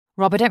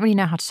Rob, I don't really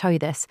know how to tell you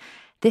this.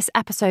 This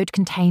episode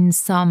contains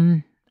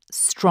some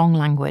strong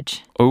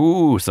language.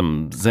 Ooh,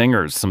 some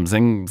zingers, some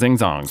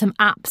zing-zongs. Some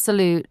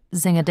absolute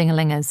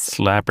zinger-dingalingers.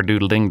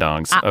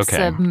 Slapper-doodle-ding-dongs.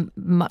 Okay.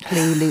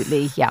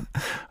 Absolutely, yeah.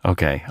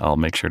 Okay, I'll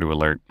make sure to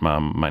alert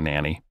my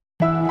nanny.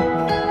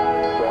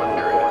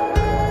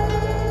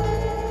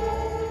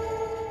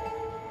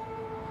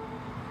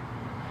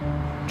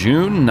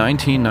 June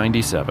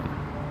 1997.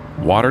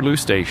 Waterloo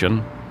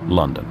Station,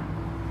 London.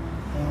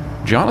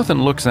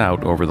 Jonathan looks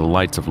out over the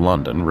lights of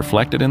London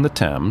reflected in the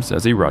Thames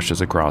as he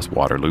rushes across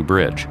Waterloo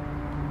Bridge.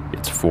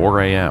 It's 4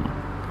 a.m.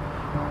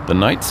 The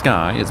night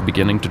sky is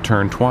beginning to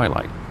turn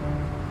twilight.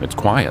 It's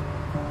quiet.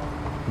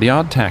 The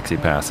odd taxi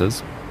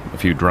passes. A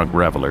few drunk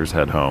revelers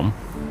head home.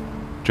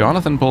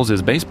 Jonathan pulls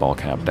his baseball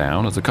cap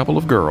down as a couple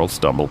of girls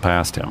stumble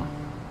past him.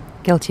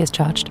 Guilty as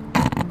charged.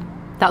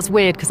 That's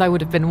weird because I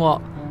would have been,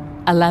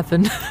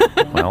 11?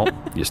 Well,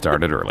 you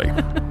started early.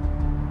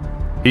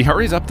 He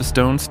hurries up the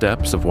stone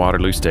steps of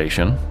Waterloo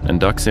Station and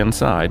ducks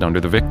inside under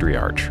the Victory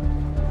Arch.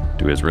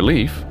 To his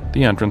relief,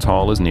 the entrance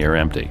hall is near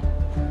empty,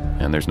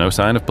 and there's no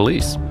sign of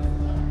police.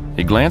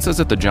 He glances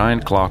at the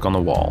giant clock on the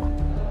wall.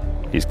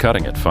 He's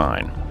cutting it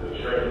fine.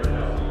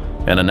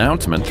 An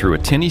announcement through a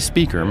tinny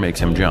speaker makes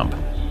him jump.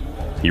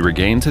 He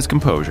regains his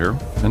composure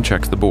and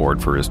checks the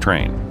board for his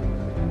train.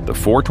 The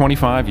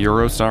 4:25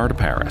 Eurostar to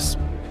Paris.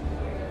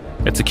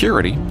 At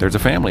security, there's a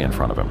family in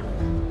front of him.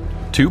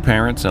 2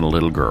 parents and a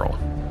little girl.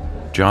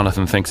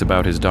 Jonathan thinks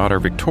about his daughter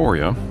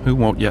Victoria, who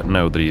won't yet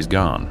know that he's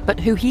gone.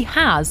 But who he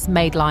has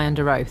made lie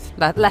under oath,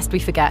 lest we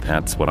forget.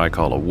 That's what I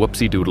call a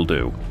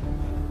whoopsie-doodle-doo.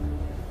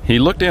 He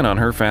looked in on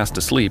her fast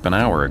asleep an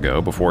hour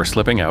ago before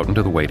slipping out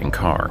into the waiting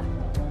car.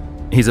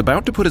 He's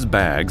about to put his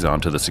bags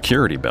onto the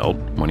security belt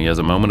when he has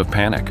a moment of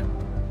panic.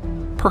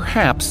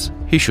 Perhaps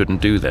he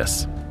shouldn't do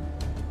this.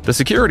 The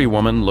security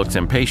woman looks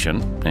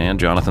impatient, and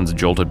Jonathan's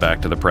jolted back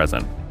to the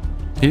present.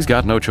 He's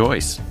got no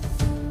choice.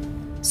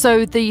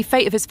 So the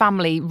fate of his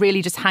family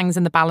really just hangs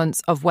in the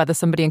balance of whether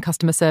somebody in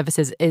customer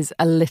services is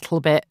a little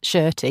bit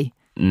shirty.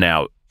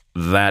 Now,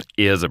 that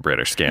is a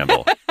British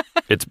scandal.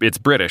 It's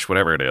British,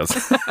 whatever it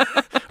is.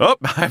 Oh,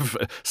 I've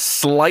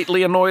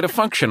slightly annoyed a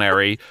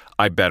functionary.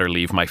 I better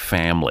leave my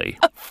family.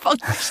 A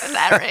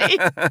functionary?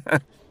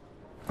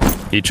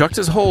 He chucks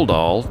his hold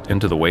all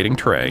into the waiting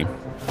tray,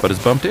 but is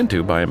bumped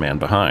into by a man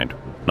behind,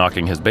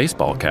 knocking his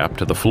baseball cap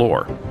to the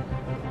floor.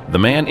 The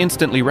man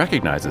instantly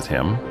recognizes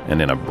him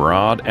and in a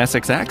broad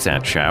Essex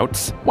accent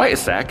shouts, "Wait a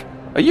sec,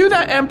 are you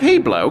that MP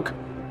bloke?"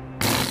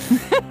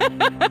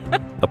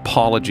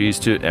 Apologies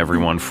to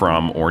everyone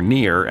from or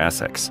near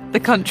Essex. The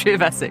country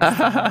of Essex.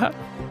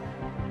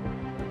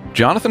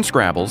 Jonathan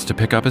scrabbles to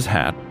pick up his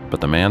hat,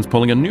 but the man's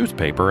pulling a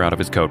newspaper out of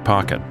his coat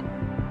pocket.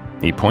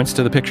 He points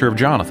to the picture of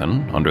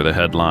Jonathan under the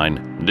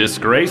headline,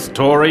 "Disgraced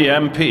Tory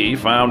MP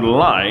found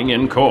lying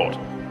in court."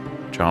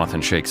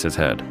 Jonathan shakes his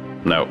head.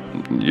 "No,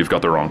 you've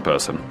got the wrong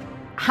person."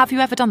 Have you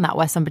ever done that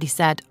where somebody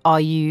said,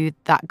 "Are you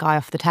that guy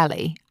off the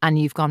telly?" And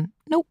you've gone,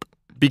 "Nope."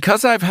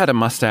 Because I've had a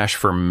mustache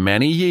for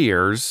many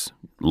years,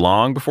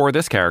 long before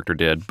this character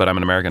did, but I'm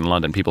an American in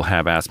London, people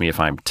have asked me if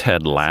I'm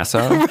Ted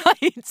Lasso.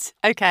 Right.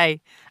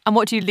 Okay. And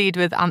what do you lead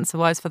with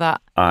answer-wise for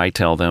that? I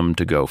tell them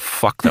to go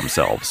fuck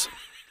themselves.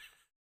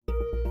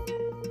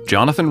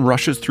 Jonathan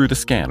rushes through the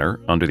scanner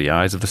under the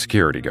eyes of the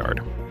security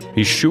guard.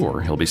 He's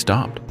sure he'll be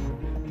stopped.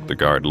 The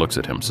guard looks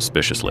at him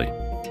suspiciously.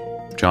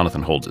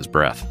 Jonathan holds his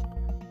breath.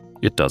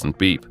 It doesn't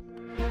beep.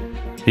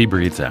 He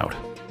breathes out,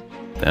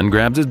 then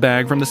grabs his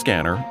bag from the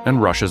scanner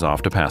and rushes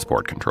off to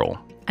passport control.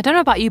 I don't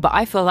know about you, but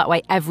I feel that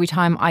way every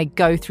time I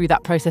go through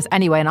that process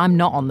anyway, and I'm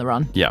not on the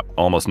run. Yeah,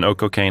 almost no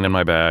cocaine in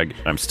my bag.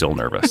 I'm still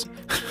nervous.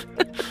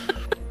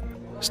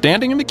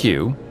 Standing in the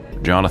queue,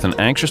 Jonathan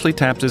anxiously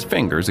taps his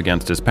fingers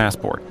against his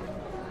passport.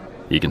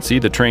 He can see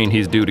the train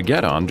he's due to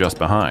get on just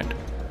behind.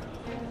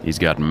 He's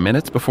got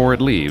minutes before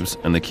it leaves,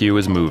 and the queue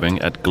is moving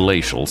at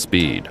glacial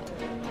speed.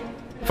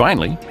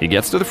 Finally, he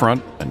gets to the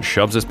front and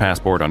shoves his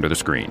passport under the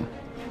screen.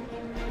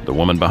 The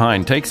woman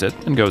behind takes it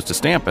and goes to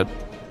stamp it,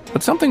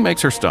 but something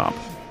makes her stop.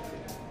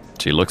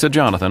 She looks at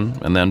Jonathan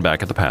and then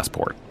back at the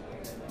passport.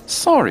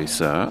 "Sorry,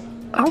 sir.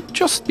 I'll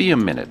just be a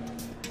minute."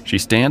 She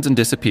stands and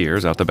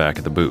disappears out the back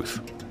of the booth.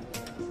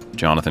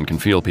 Jonathan can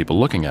feel people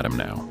looking at him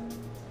now.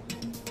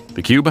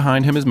 The queue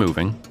behind him is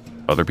moving,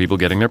 other people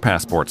getting their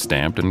passports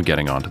stamped and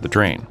getting onto the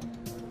train.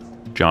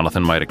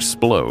 Jonathan might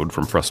explode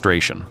from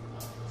frustration.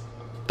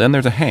 Then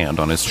there's a hand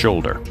on his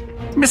shoulder.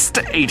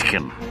 "Mr.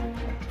 Aitken."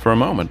 For a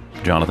moment,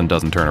 Jonathan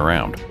doesn't turn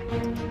around.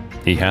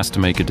 He has to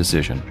make a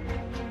decision.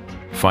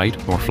 Fight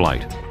or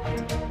flight.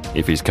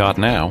 If he's caught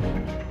now,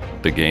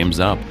 the game's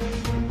up.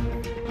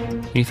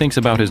 He thinks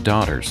about his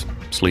daughters,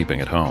 sleeping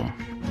at home.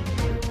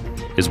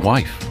 His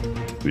wife,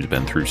 who's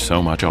been through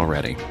so much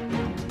already.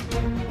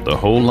 The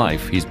whole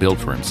life he's built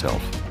for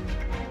himself.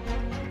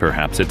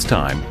 Perhaps it's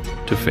time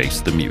to face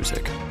the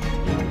music.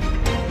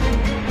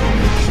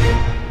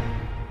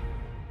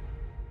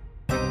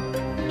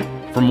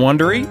 From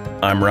Wondery,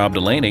 I'm Rob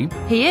Delaney.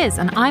 He is,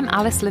 and I'm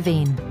Alice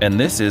Levine. And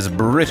this is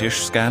British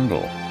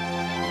Scandal.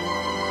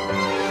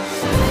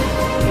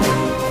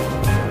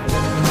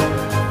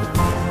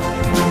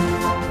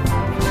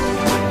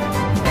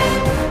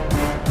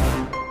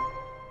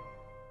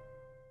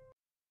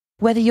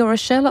 Whether you're a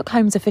Sherlock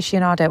Holmes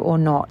aficionado or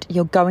not,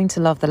 you're going to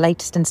love the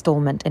latest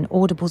instalment in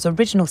Audible's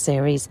original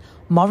series,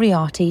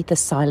 Moriarty, the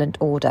Silent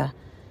Order.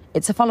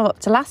 It's a follow-up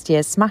to last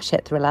year's smash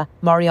hit thriller,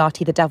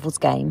 Moriarty, the Devil's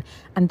Game,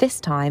 and this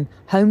time,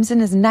 Holmes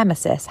and his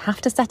nemesis have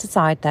to set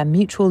aside their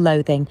mutual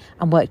loathing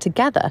and work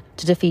together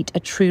to defeat a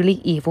truly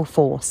evil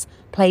force,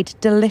 played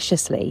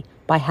deliciously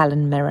by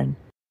Helen Mirren.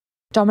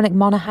 Dominic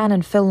Monaghan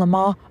and Phil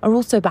Lamar are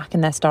also back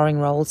in their starring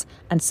roles,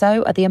 and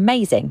so are the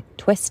amazing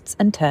twists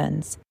and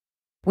turns.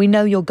 We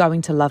know you're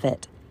going to love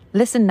it.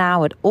 Listen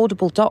now at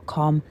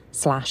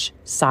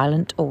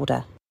audible.com/Silent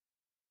Order.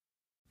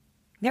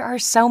 There are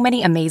so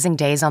many amazing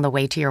days on the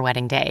way to your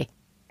wedding day,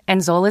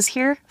 and Zola's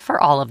here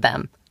for all of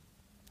them.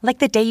 Like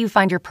the day you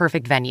find your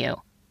perfect venue,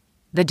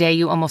 the day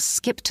you almost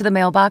skip to the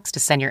mailbox to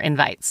send your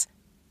invites,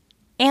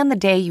 and the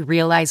day you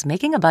realize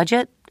making a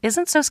budget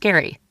isn't so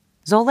scary.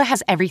 Zola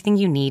has everything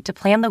you need to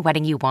plan the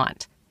wedding you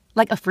want,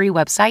 like a free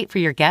website for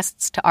your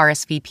guests to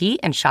RSVP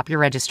and shop your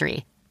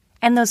registry.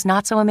 And those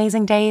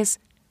not-so-amazing days,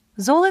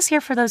 Zola's here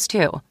for those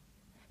too.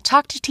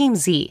 Talk to Team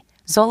Z,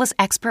 Zola's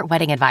expert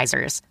wedding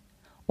advisors.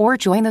 Or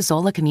join the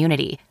Zola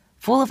community,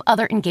 full of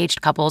other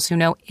engaged couples who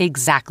know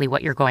exactly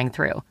what you're going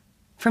through.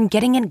 From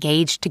getting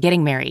engaged to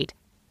getting married,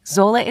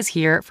 Zola is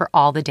here for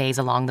all the days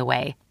along the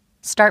way.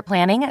 Start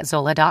planning at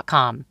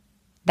Zola.com.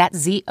 That's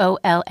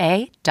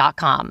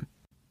ZOLA.com.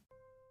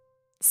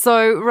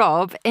 So,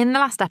 Rob, in the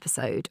last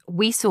episode,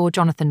 we saw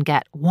Jonathan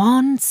get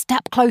one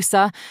step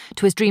closer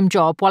to his dream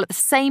job, while at the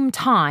same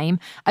time,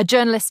 a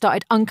journalist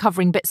started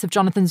uncovering bits of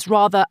Jonathan's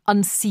rather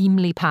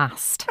unseemly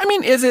past. I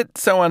mean, is it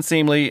so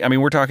unseemly? I mean,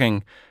 we're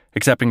talking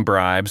accepting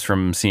bribes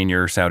from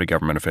senior Saudi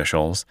government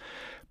officials,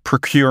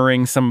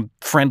 procuring some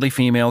friendly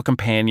female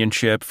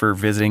companionship for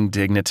visiting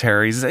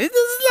dignitaries. It's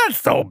not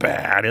so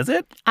bad, is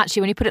it?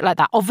 Actually, when you put it like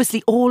that,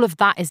 obviously all of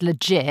that is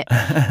legit.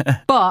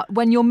 But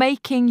when you're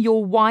making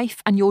your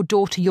wife and your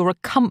daughter your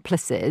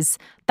accomplices,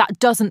 that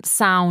doesn't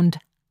sound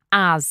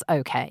as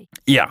okay.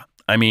 Yeah,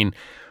 I mean,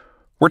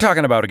 we're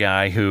talking about a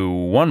guy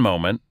who one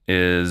moment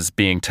is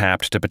being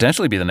tapped to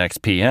potentially be the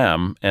next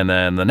PM, and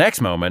then the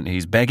next moment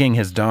he's begging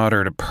his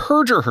daughter to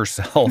perjure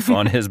herself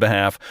on his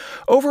behalf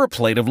over a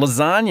plate of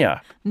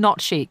lasagna.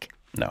 Not chic.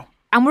 No.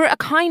 And we're at a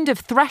kind of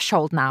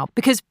threshold now,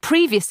 because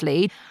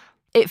previously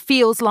it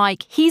feels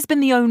like he's been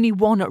the only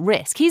one at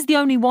risk. He's the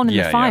only one in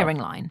the firing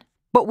line.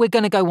 But we're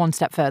going to go one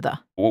step further.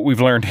 What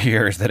we've learned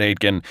here is that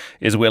Aitken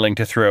is willing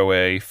to throw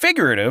a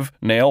figurative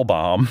nail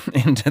bomb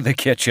into the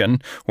kitchen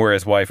where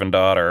his wife and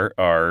daughter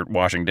are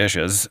washing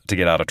dishes to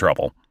get out of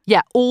trouble.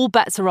 Yeah, all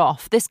bets are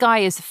off. This guy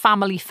is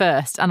family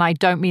first, and I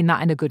don't mean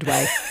that in a good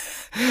way.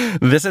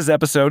 This is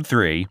episode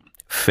 3,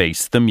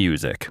 Face the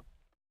Music.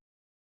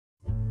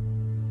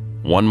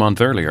 1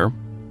 month earlier,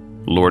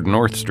 Lord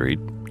North Street,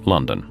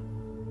 London.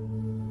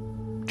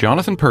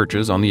 Jonathan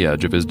perches on the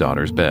edge of his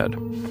daughter's bed.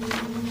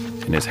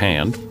 In his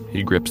hand,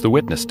 he grips the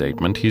witness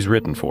statement he's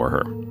written for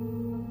her.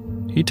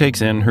 He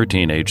takes in her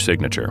teenage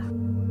signature.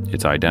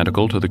 It's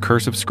identical to the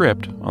cursive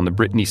script on the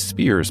Britney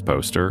Spears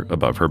poster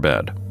above her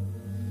bed.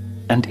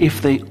 And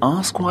if they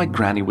ask why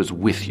Granny was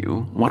with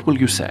you, what will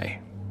you say?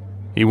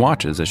 He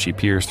watches as she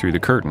peers through the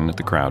curtain at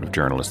the crowd of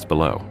journalists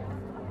below.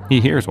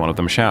 He hears one of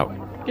them shout,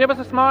 "Give us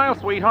a smile,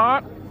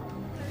 sweetheart."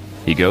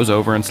 He goes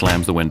over and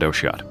slams the window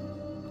shut,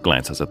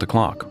 glances at the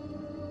clock.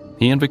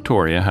 He and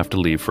Victoria have to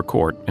leave for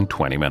court in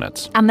 20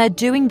 minutes. And they're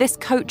doing this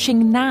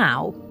coaching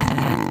now.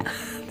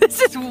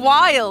 This is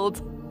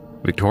wild.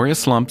 Victoria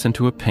slumps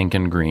into a pink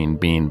and green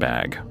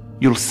beanbag.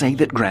 You'll say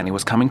that Granny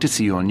was coming to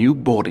see your new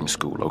boarding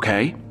school,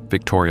 okay?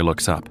 Victoria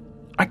looks up.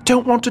 I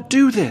don't want to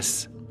do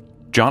this.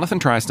 Jonathan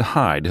tries to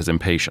hide his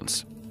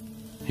impatience.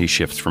 He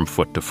shifts from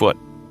foot to foot,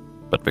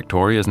 but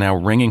Victoria is now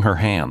wringing her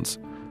hands,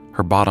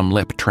 her bottom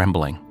lip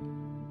trembling.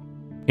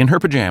 In her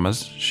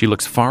pajamas, she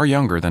looks far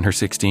younger than her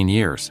 16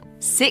 years.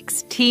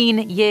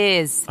 16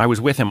 years. I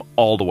was with him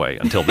all the way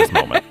until this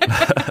moment.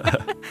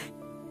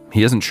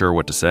 He isn't sure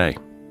what to say.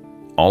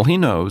 All he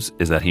knows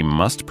is that he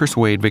must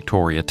persuade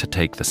Victoria to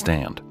take the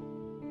stand.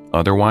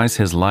 Otherwise,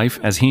 his life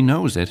as he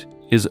knows it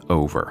is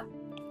over.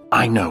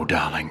 I know,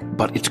 darling,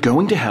 but it's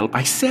going to help.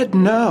 I said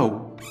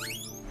no.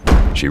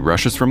 She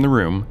rushes from the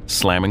room,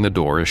 slamming the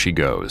door as she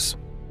goes.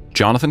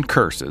 Jonathan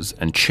curses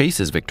and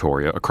chases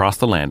Victoria across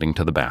the landing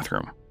to the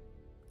bathroom.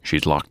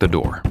 She's locked the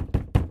door.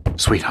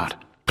 Sweetheart,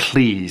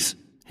 please.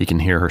 He can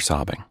hear her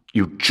sobbing.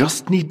 You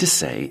just need to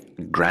say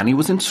Granny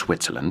was in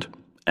Switzerland,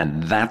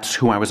 and that's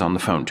who I was on the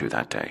phone to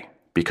that day.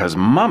 Because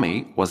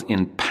Mummy was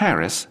in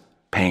Paris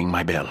paying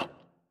my bill.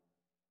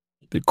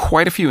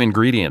 Quite a few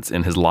ingredients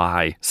in his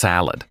lie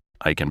salad.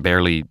 I can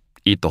barely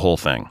eat the whole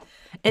thing,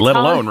 let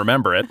alone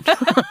remember it.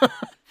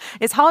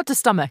 It's hard to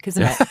stomach,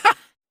 isn't it?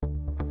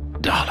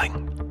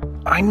 Darling,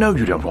 I know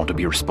you don't want to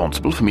be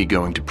responsible for me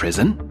going to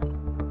prison.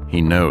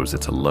 He knows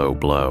it's a low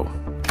blow.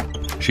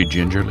 She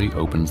gingerly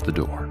opens the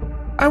door.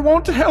 I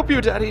want to help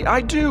you, Daddy.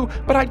 I do,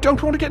 but I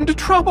don't want to get into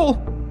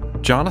trouble.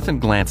 Jonathan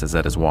glances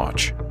at his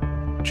watch.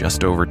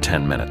 Just over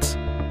 10 minutes.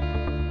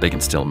 They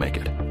can still make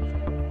it.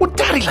 Would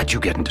Daddy let you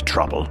get into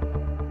trouble?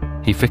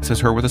 He fixes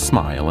her with a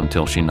smile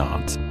until she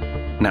nods.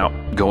 Now,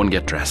 go and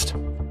get dressed.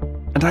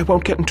 And I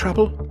won't get in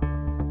trouble?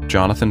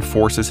 Jonathan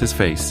forces his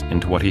face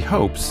into what he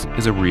hopes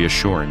is a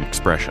reassuring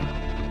expression.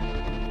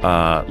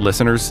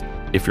 Listeners,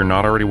 if you're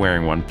not already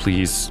wearing one,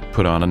 please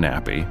put on a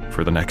nappy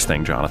for the next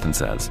thing Jonathan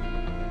says.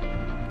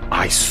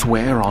 I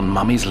swear on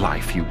Mummy's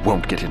life you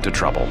won't get into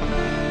trouble.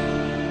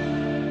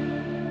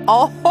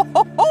 Oh, ho,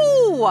 ho,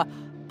 ho!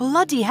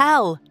 Bloody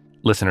hell.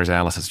 Listeners,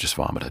 Alice has just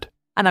vomited.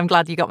 And I'm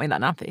glad you got me that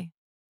nappy.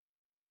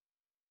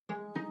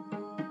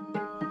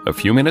 A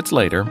few minutes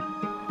later,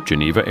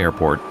 Geneva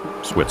Airport,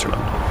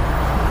 Switzerland.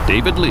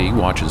 David Leigh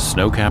watches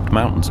snow-capped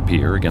mountains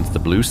appear against the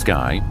blue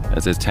sky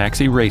as his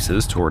taxi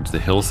races towards the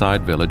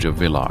hillside village of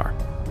Villars.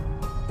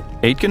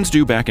 Aitken's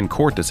due back in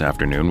court this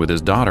afternoon with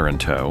his daughter in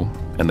tow,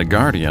 and the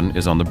Guardian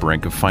is on the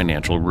brink of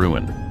financial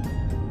ruin.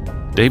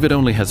 David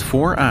only has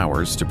 4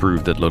 hours to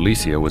prove that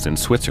Lolicia was in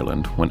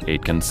Switzerland when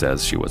Aitken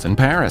says she was in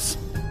Paris.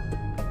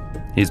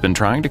 He's been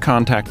trying to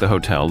contact the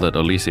hotel that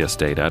Lolicia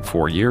stayed at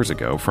 4 years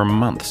ago for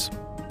months,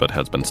 but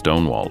has been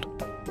stonewalled.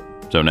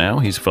 So now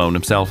he's flown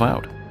himself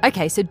out.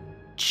 Okay, so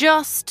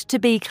just to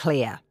be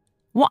clear,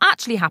 what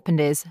actually happened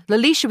is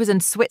Lolicia was in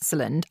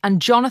Switzerland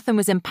and Jonathan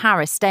was in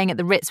Paris staying at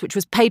the Ritz, which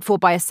was paid for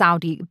by a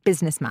Saudi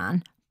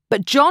businessman.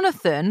 But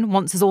Jonathan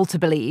wants us all to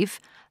believe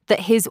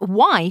that his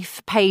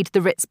wife paid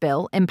the Ritz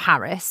bill in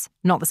Paris,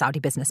 not the Saudi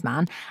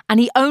businessman, and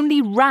he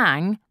only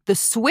rang the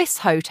Swiss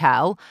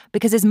hotel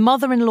because his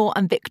mother-in-law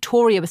and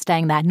Victoria were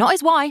staying there, not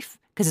his wife,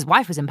 because his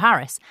wife was in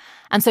Paris.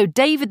 And so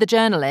David, the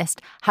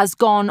journalist, has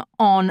gone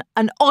on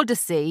an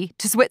odyssey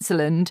to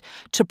Switzerland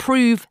to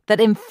prove that,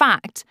 in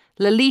fact,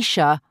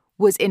 Lolicia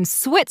was in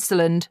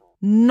Switzerland,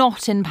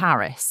 not in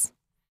Paris.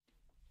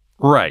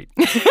 Right.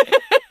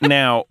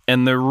 Now,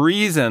 and the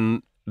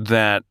reason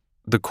that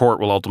the court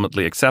will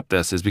ultimately accept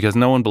this is because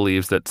no one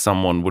believes that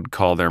someone would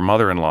call their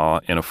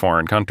mother-in-law in a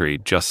foreign country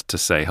just to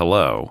say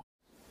hello.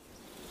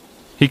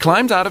 He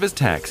climbs out of his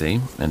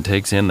taxi and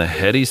takes in the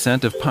heady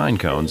scent of pine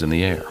cones in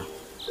the air.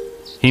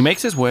 He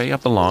makes his way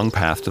up the long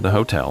path to the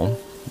hotel,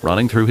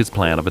 running through his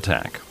plan of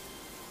attack.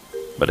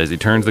 But as he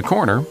turns the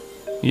corner,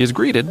 he is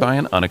greeted by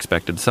an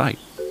unexpected sight.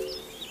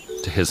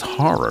 To his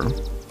horror,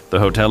 the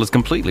hotel is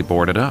completely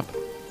boarded up.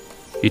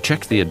 He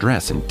checks the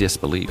address in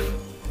disbelief,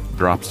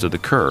 drops to the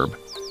curb,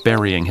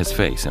 burying his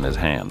face in his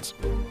hands.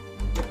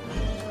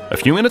 A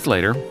few minutes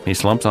later, he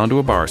slumps onto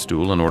a bar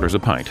stool and orders a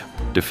pint,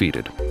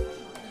 defeated.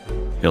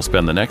 He'll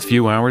spend the next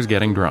few hours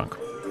getting drunk.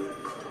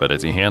 But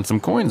as he hands some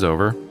coins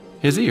over,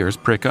 his ears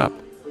prick up.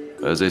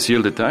 They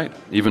sealed it tight,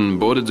 even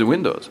boarded the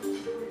windows.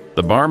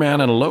 The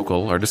barman and a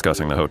local are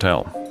discussing the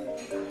hotel.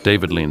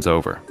 David leans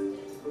over.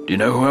 Do you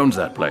know who owns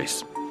that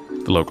place?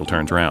 The local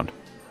turns around.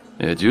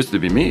 It used to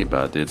be me,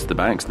 but it's the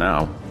bank's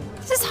now.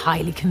 This is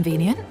highly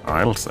convenient.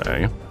 I'll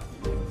say.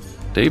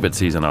 David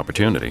sees an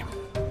opportunity.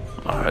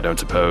 I don't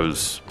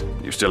suppose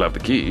you still have the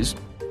keys?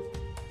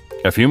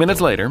 A few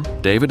minutes later,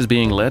 David is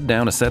being led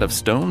down a set of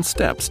stone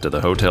steps to the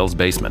hotel's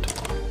basement.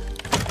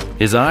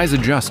 His eyes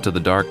adjust to the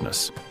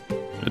darkness.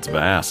 It's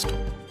vast.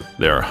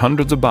 There are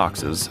hundreds of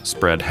boxes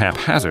spread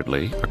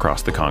haphazardly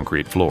across the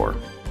concrete floor.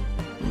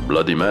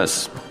 Bloody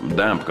mess.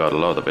 Damp got a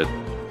lot of it.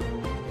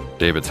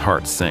 David's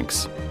heart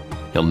sinks.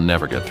 He'll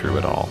never get through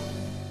it all.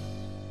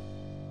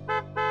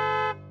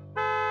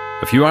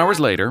 A few hours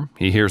later,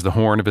 he hears the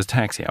horn of his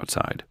taxi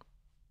outside.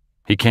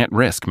 He can't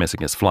risk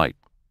missing his flight.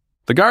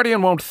 The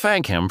Guardian won't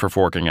thank him for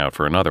forking out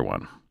for another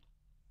one.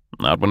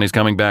 Not when he's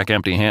coming back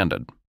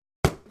empty-handed.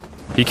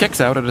 He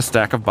kicks out at a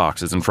stack of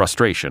boxes in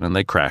frustration and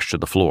they crash to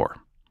the floor.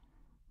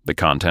 The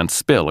contents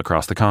spill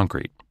across the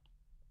concrete.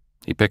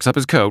 He picks up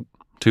his coat,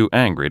 too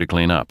angry to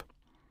clean up.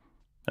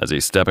 As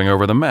he's stepping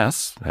over the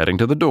mess, heading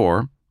to the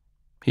door,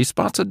 he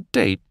spots a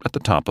date at the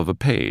top of a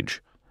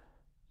page.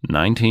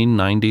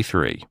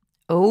 1993.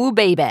 Oh,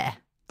 baby.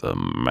 The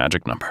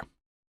magic number.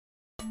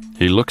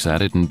 He looks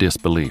at it in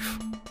disbelief.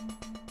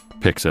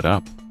 Picks it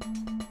up.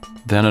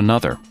 Then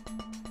another.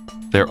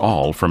 They're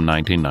all from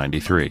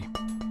 1993.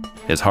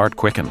 His heart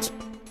quickens.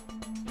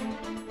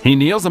 He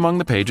kneels among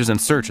the pages and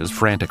searches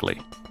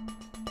frantically.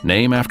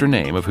 Name after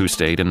name of who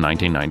stayed in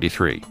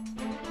 1993.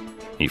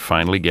 He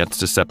finally gets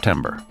to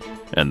September.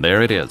 And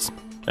there it is,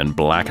 in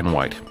black and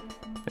white.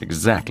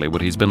 Exactly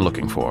what he's been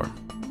looking for.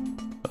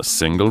 A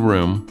single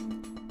room,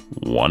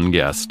 one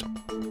guest,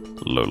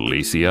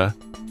 Lolicia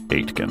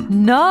Aitken.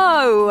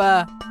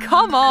 No!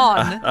 Come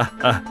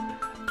on!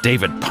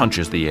 David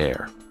punches the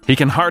air. He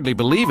can hardly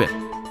believe it.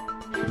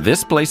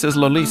 This places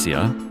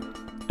Lolicia,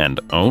 and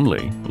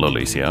only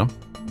Lolicia,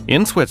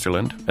 in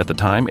Switzerland at the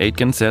time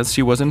Aitken says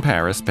she was in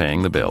Paris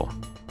paying the bill.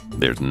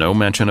 There's no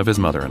mention of his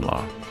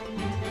mother-in-law.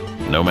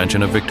 No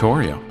mention of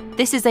Victoria.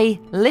 This is a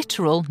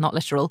literal, not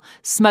literal,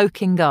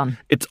 smoking gun.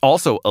 It's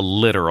also a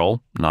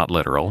literal, not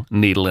literal,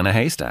 needle in a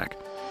haystack.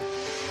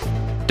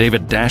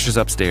 David dashes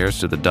upstairs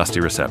to the dusty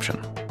reception.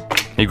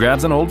 He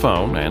grabs an old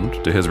phone and,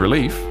 to his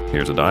relief,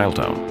 hears a dial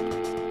tone.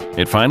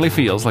 It finally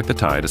feels like the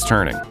tide is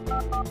turning.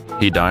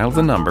 He dials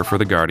the number for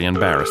the Guardian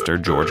barrister,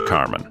 George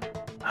Carman.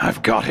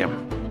 I've got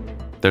him.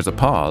 There's a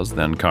pause,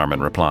 then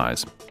Carman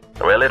replies.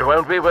 Well, it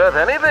won't be worth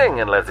anything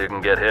unless you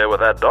can get here with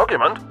that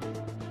document.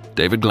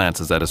 David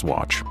glances at his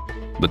watch,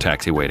 the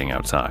taxi waiting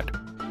outside,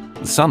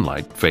 the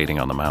sunlight fading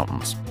on the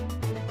mountains.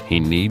 He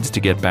needs to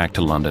get back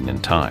to London in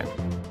time,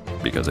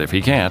 because if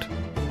he can't,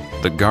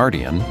 The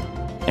Guardian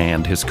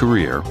and his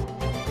career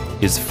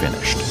is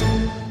finished.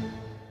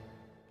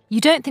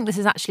 You don't think this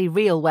is actually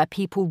real, where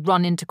people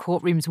run into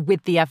courtrooms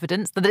with the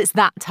evidence, that it's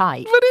that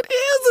tight? But it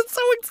is! It's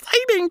so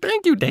exciting!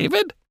 Thank you,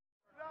 David!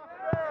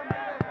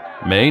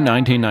 May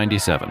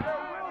 1997.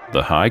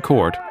 The High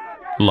Court,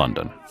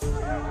 London.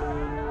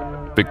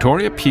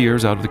 Victoria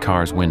peers out of the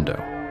car's window,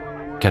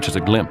 catches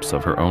a glimpse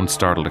of her own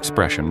startled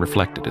expression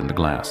reflected in the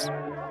glass,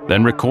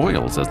 then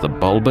recoils as the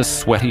bulbous,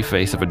 sweaty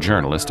face of a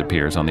journalist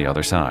appears on the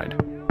other side.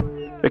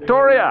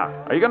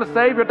 Victoria, are you going to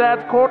save your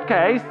dad's court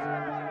case?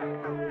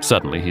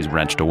 Suddenly, he's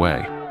wrenched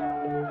away.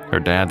 Her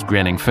dad's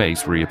grinning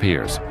face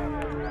reappears.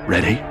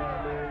 Ready?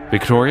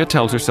 Victoria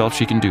tells herself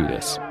she can do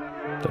this,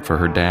 that for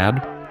her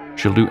dad,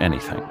 she'll do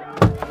anything.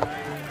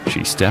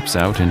 She steps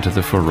out into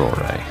the furore.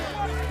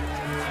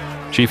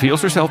 She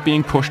feels herself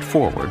being pushed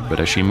forward, but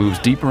as she moves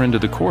deeper into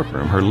the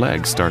courtroom, her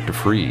legs start to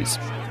freeze.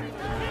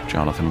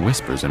 Jonathan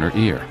whispers in her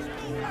ear.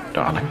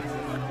 Darling,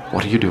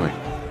 what are you doing?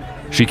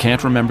 She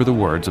can't remember the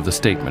words of the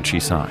statement she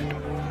signed,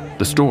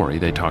 the story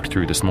they talked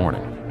through this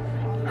morning.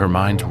 Her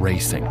mind's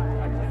racing.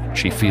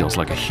 She feels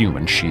like a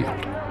human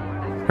shield.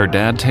 Her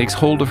dad takes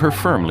hold of her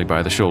firmly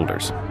by the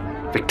shoulders.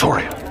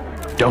 Victoria,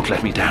 don't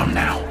let me down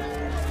now.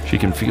 She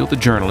can feel the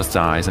journalist's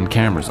eyes and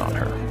cameras on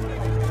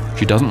her.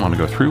 She doesn't want to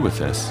go through with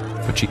this,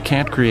 but she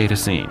can't create a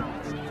scene.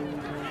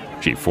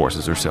 She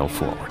forces herself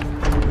forward.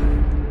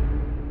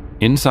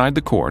 Inside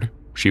the court,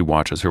 she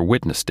watches her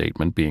witness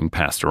statement being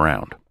passed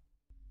around.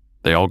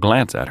 They all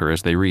glance at her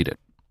as they read it.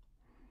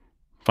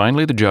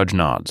 Finally, the judge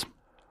nods.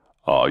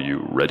 Are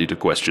you ready to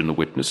question the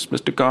witness,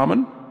 Mr.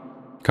 Carmen?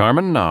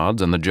 Carmen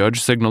nods, and the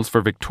judge signals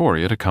for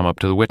Victoria to come up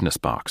to the witness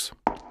box.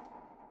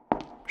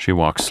 She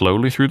walks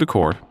slowly through the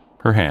court,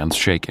 her hands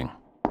shaking.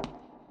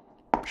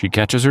 She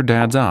catches her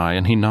dad's eye,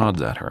 and he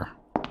nods at her.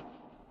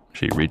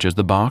 She reaches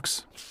the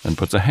box and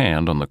puts a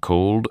hand on the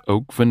cold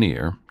oak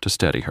veneer to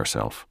steady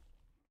herself.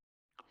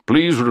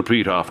 Please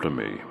repeat after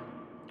me.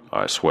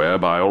 I swear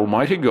by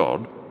Almighty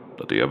God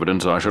that the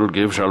evidence I shall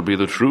give shall be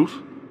the truth,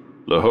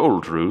 the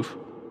whole truth,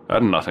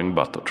 and nothing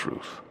but the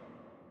truth.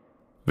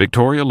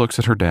 Victoria looks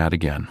at her dad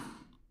again,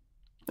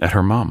 at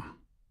her mum,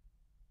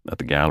 at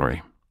the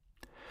gallery.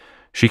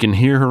 She can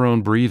hear her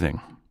own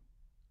breathing.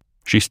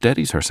 She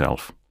steadies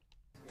herself.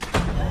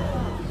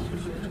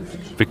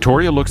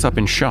 Victoria looks up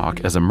in shock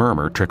as a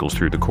murmur trickles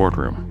through the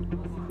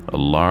courtroom. A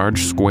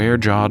large,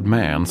 square-jawed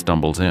man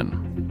stumbles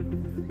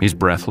in. He's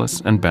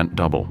breathless and bent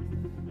double.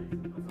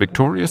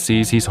 Victoria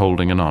sees he's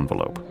holding an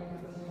envelope.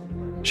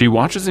 She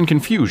watches in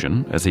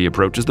confusion as he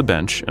approaches the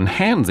bench and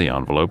hands the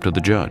envelope to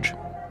the judge.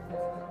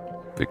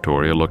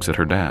 Victoria looks at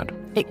her dad.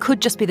 It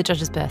could just be the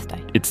judge's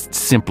birthday. It's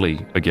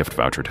simply a gift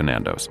voucher to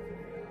Nando's.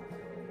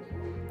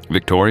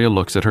 Victoria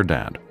looks at her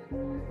dad.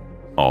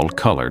 All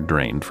color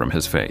drained from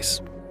his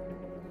face.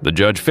 The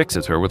judge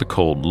fixes her with a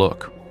cold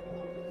look.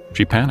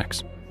 She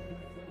panics.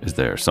 Is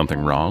there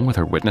something wrong with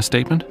her witness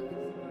statement?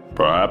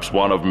 Perhaps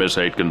one of Miss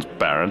Aitken's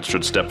parents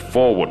should step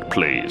forward,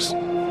 please.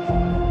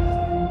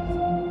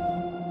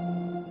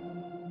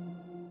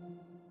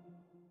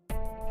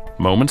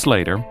 Moments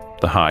later,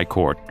 the High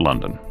Court,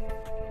 London.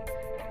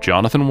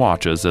 Jonathan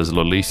watches as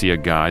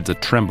Lalicia guides a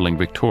trembling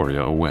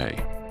Victoria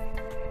away.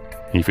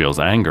 He feels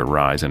anger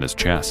rise in his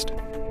chest.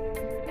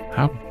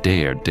 How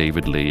dare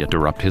David Leigh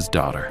interrupt his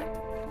daughter?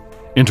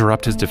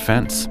 Interrupt his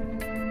defense?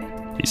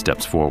 He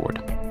steps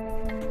forward.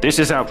 This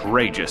is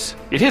outrageous.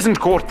 It isn't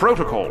court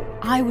protocol.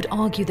 I would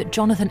argue that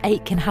Jonathan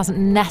Aitken hasn't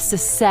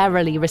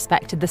necessarily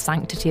respected the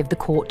sanctity of the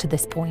court to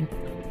this point.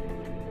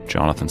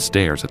 Jonathan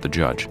stares at the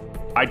judge.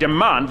 I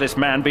demand this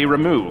man be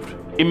removed.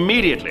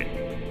 Immediately.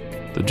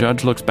 The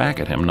judge looks back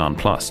at him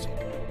nonplussed.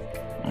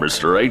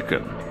 Mr.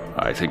 Aitken,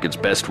 I think it's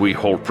best we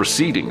halt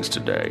proceedings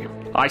today.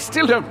 I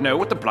still don't know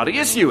what the bloody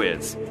issue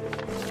is.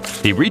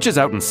 He reaches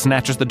out and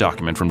snatches the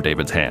document from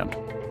David's hand.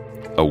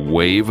 A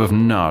wave of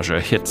nausea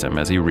hits him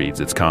as he reads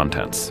its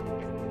contents.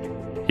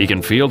 He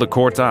can feel the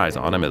court's eyes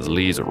on him as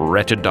Leigh's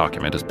wretched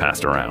document is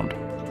passed around.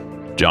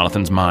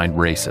 Jonathan's mind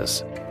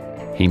races.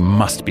 He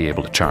must be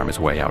able to charm his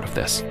way out of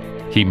this.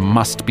 He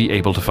must be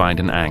able to find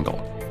an angle.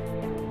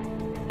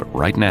 But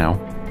right now,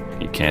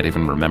 he can't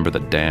even remember the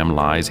damn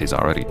lies he's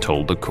already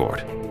told the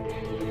court.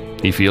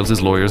 He feels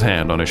his lawyer's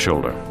hand on his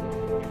shoulder.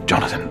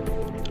 Jonathan,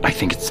 I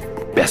think it's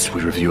best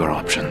we review our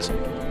options.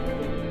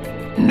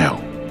 No,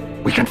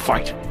 we can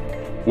fight.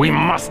 We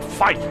must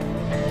fight!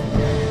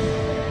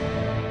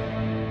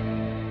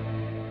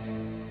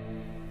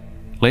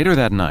 Later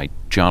that night,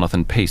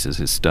 Jonathan paces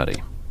his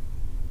study.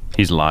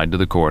 He's lied to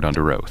the court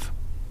under oath.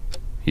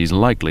 He's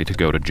likely to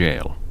go to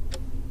jail.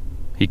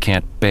 He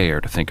can't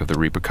bear to think of the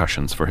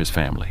repercussions for his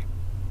family.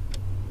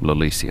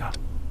 Lalicia.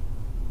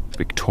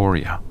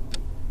 Victoria.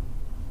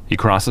 He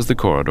crosses the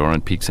corridor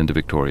and peeks into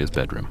Victoria's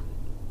bedroom.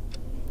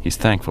 He's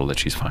thankful that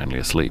she's finally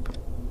asleep.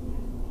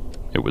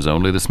 It was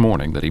only this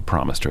morning that he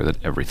promised her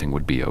that everything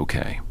would be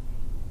okay.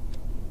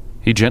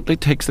 He gently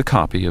takes the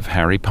copy of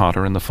Harry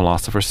Potter and the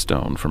Philosopher's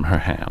Stone from her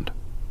hand,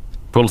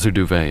 pulls her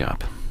duvet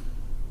up.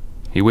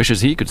 He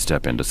wishes he could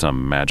step into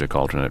some magic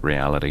alternate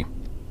reality.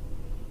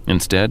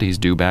 Instead, he's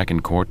due back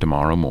in court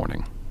tomorrow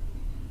morning.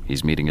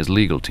 He's meeting his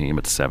legal team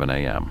at 7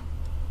 a.m.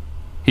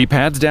 He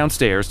pads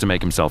downstairs to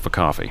make himself a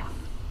coffee,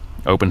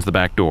 opens the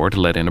back door to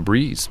let in a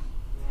breeze.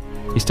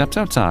 He steps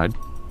outside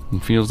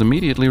and feels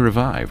immediately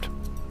revived.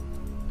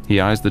 He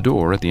eyes the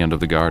door at the end of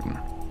the garden.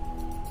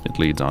 It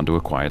leads onto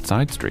a quiet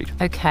side street.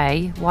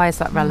 Okay, why is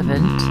that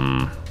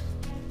relevant?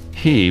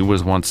 He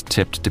was once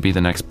tipped to be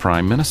the next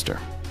Prime Minister.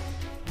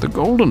 The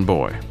Golden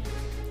Boy.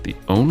 The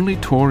only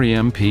Tory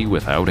MP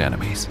without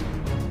enemies.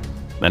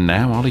 And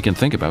now all he can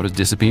think about is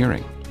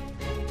disappearing.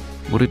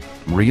 Would it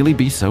really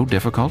be so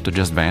difficult to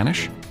just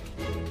vanish?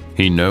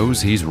 He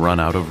knows he's run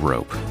out of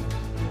rope.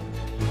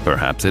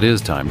 Perhaps it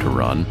is time to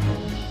run,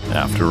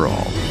 after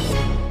all.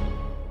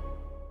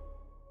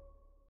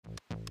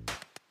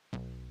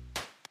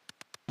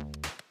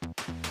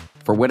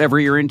 For whatever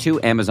you're into,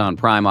 Amazon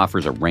Prime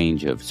offers a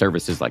range of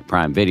services like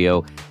Prime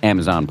Video,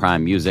 Amazon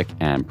Prime Music,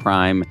 and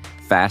Prime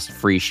Fast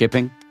Free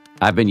Shipping.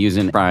 I've been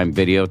using Prime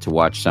Video to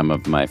watch some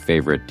of my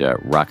favorite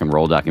rock and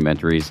roll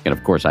documentaries. And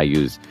of course, I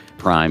use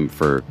Prime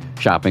for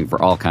shopping for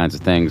all kinds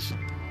of things.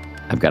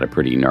 I've got a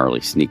pretty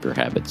gnarly sneaker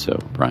habit, so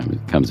Prime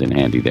comes in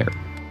handy there.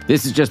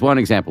 This is just one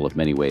example of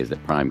many ways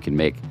that Prime can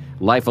make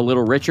life a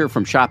little richer,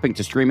 from shopping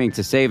to streaming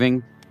to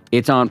saving.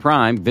 It's on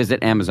Prime.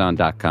 Visit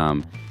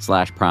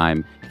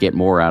Amazon.com/Prime to get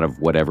more out of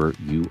whatever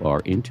you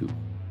are into.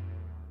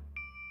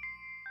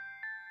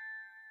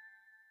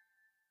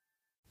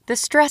 The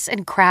stress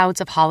and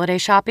crowds of holiday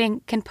shopping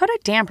can put a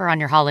damper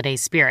on your holiday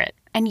spirit,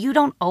 and you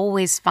don't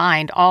always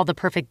find all the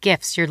perfect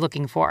gifts you're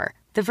looking for.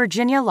 The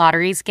Virginia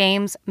Lottery's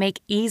games make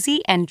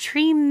easy and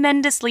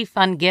tremendously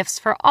fun gifts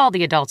for all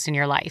the adults in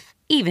your life,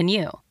 even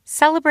you.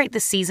 Celebrate the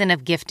season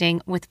of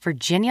gifting with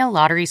Virginia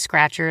Lottery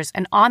Scratchers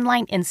and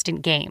online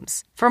instant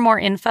games. For more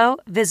info,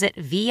 visit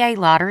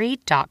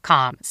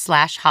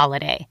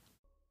valottery.com/holiday.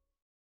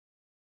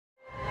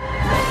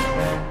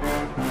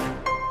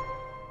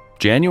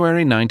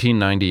 January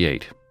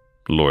 1998,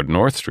 Lord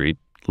North Street,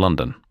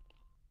 London.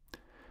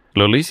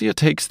 Lolicia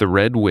takes the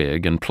red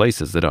wig and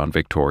places it on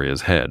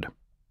Victoria's head.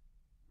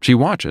 She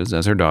watches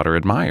as her daughter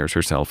admires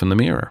herself in the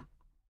mirror.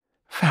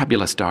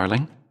 Fabulous,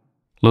 darling.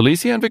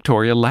 Lolicia and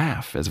Victoria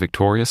laugh as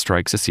Victoria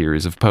strikes a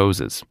series of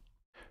poses.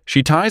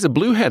 She ties a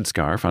blue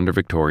headscarf under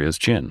Victoria's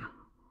chin,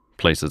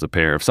 places a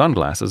pair of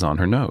sunglasses on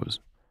her nose.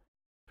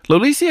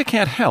 Lolicia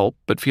can't help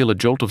but feel a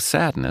jolt of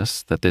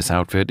sadness that this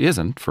outfit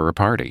isn't for a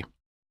party.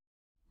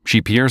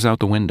 She peers out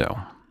the window,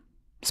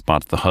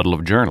 spots the huddle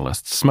of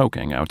journalists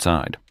smoking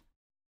outside.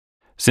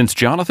 Since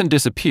Jonathan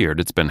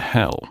disappeared, it's been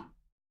hell.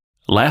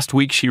 Last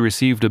week she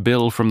received a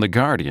bill from The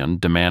Guardian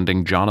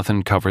demanding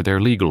Jonathan cover their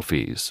legal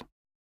fees.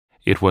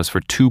 It was for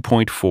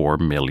 £2.4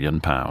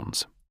 million.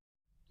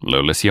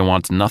 Lolicia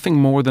wants nothing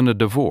more than a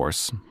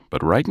divorce,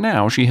 but right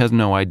now she has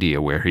no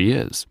idea where he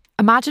is.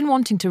 Imagine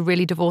wanting to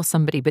really divorce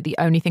somebody, but the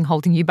only thing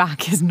holding you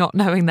back is not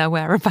knowing their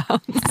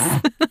whereabouts.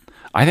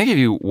 I think if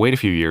you wait a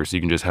few years,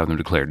 you can just have them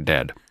declared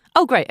dead.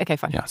 Oh, great. Okay,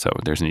 fine. Yeah, so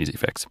there's an easy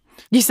fix.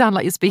 You sound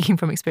like you're speaking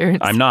from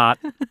experience. I'm not.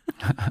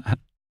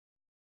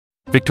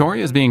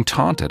 Victoria is being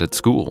taunted at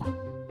school.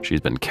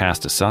 She's been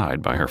cast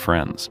aside by her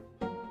friends.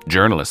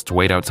 Journalists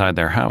wait outside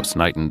their house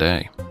night and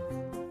day.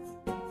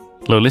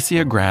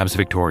 Lolicia grabs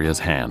Victoria's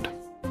hand.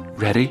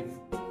 Ready?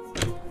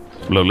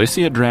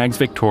 Lolicia drags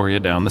Victoria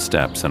down the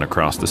steps and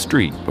across the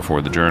street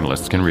before the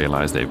journalists can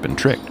realize they've been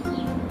tricked.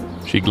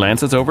 She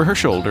glances over her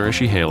shoulder as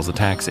she hails a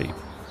taxi,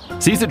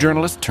 sees the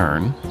journalist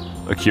turn,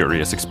 a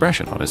curious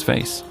expression on his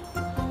face.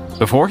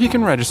 Before he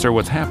can register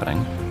what's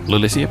happening,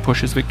 Lolicia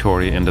pushes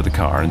Victoria into the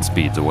car and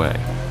speeds away.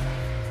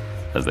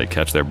 As they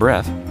catch their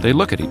breath, they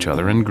look at each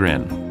other and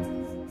grin.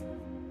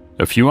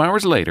 A few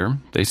hours later,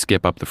 they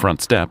skip up the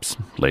front steps,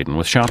 laden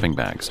with shopping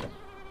bags.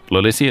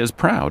 Lolicia is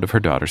proud of her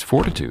daughter's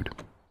fortitude.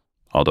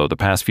 Although the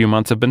past few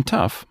months have been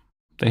tough,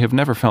 they have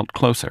never felt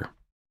closer.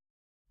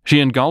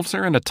 She engulfs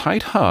her in a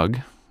tight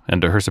hug,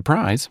 and to her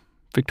surprise,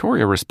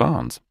 Victoria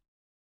responds.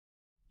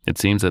 It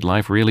seems that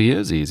life really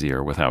is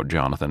easier without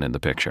Jonathan in the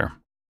picture.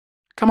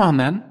 Come on,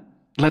 then.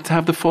 Let's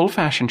have the full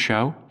fashion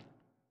show.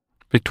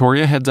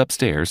 Victoria heads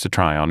upstairs to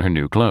try on her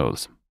new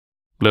clothes.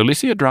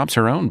 Lolicia drops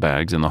her own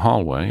bags in the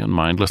hallway and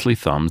mindlessly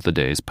thumbs the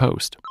day's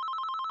post.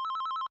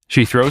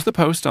 She throws the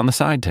post on the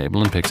side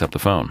table and picks up the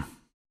phone.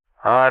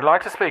 I'd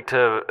like to speak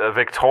to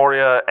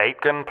Victoria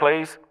Aitken,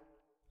 please.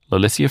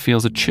 Lolicia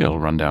feels a chill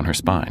run down her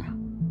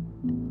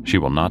spine. She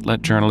will not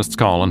let journalists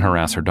call and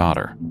harass her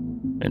daughter.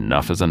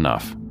 Enough is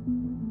enough.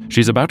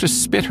 She's about to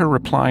spit her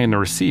reply in the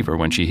receiver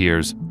when she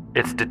hears,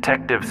 It's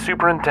Detective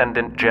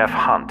Superintendent Jeff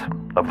Hunt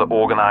of the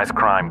Organized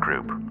Crime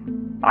Group.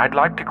 I'd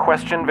like to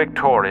question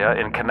Victoria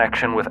in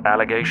connection with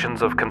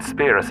allegations of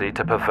conspiracy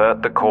to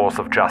pervert the course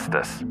of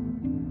justice.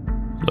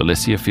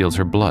 Lolicia feels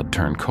her blood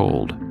turn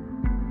cold.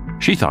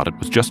 She thought it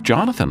was just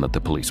Jonathan that the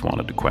police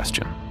wanted to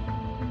question.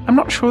 I'm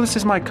not sure this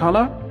is my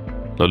color.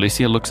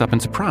 Lolicia looks up in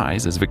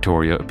surprise as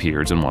Victoria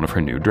appears in one of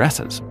her new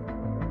dresses.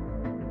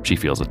 She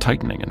feels a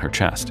tightening in her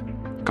chest.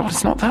 God,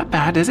 it's not that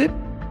bad, is it?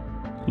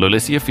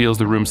 Lolicia feels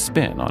the room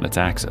spin on its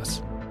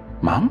axis.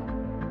 Mum?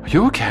 Are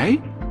you okay?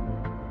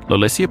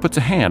 Lolicia puts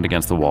a hand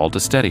against the wall to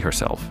steady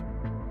herself.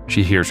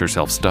 She hears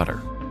herself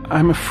stutter.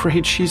 I'm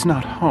afraid she's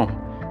not home.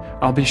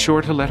 I'll be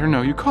sure to let her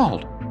know you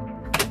called.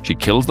 She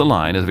kills the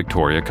line as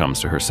Victoria comes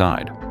to her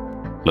side.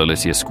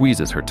 Lolicia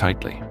squeezes her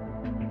tightly.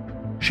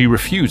 She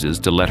refuses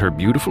to let her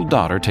beautiful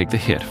daughter take the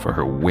hit for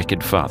her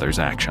wicked father's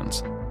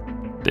actions.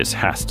 This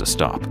has to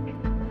stop.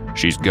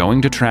 She's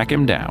going to track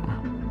him down.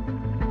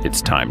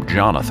 It's time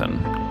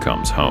Jonathan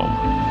comes home.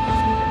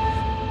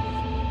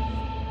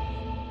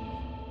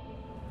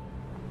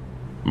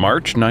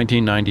 March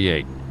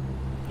 1998.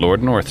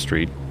 Lord North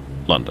Street,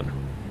 London.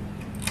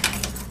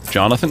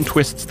 Jonathan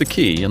twists the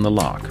key in the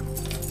lock.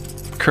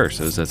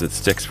 Curses as it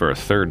sticks for a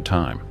third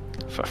time.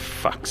 For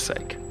fuck's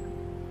sake.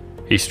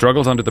 He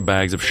struggles under the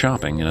bags of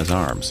shopping in his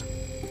arms.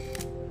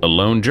 A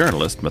lone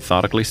journalist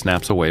methodically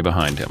snaps away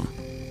behind him.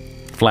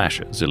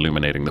 Flashes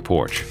illuminating the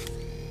porch.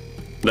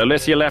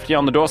 Lolicia left you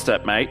on the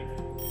doorstep, mate.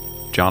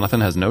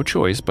 Jonathan has no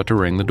choice but to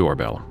ring the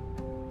doorbell.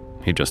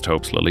 He just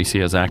hopes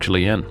Lolicia is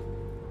actually in.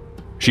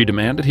 She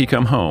demanded he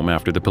come home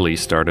after the police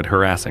started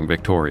harassing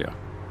Victoria.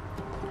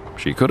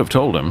 She could have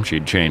told him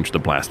she'd changed the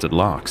blasted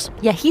locks.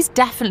 Yeah, he's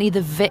definitely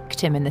the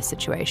victim in this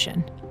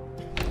situation.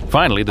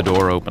 Finally, the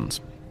door opens.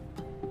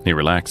 He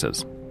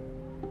relaxes.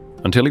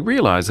 Until he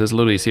realizes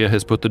Lolicia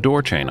has put the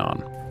door chain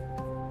on.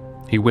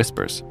 He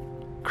whispers,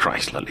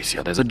 Christ,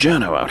 Lolicia, there's a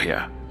journo out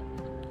here.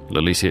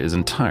 Lolicia is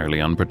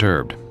entirely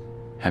unperturbed.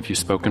 Have you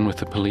spoken with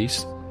the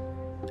police?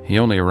 He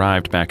only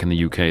arrived back in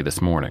the UK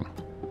this morning.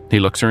 He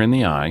looks her in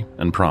the eye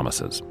and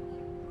promises.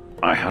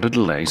 I had a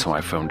delay, so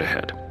I phoned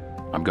ahead.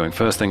 I'm going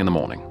first thing in the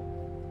morning.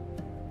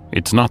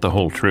 It's not the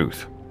whole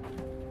truth.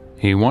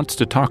 He wants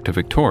to talk to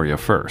Victoria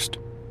first.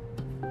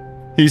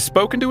 He's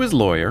spoken to his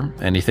lawyer,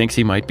 and he thinks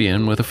he might be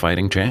in with a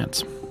fighting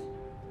chance.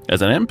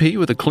 As an MP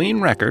with a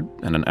clean record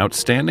and an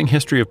outstanding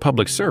history of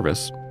public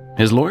service,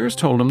 his lawyers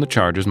told him the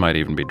charges might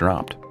even be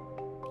dropped,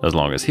 as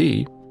long as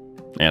he,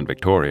 and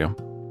Victoria,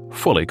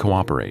 fully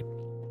cooperate.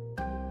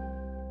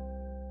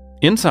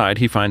 Inside,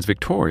 he finds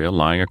Victoria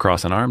lying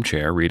across an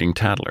armchair reading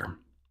Tatler.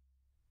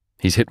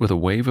 He's hit with a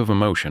wave of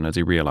emotion as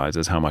he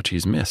realizes how much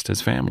he's missed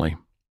his family.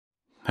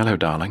 Hello,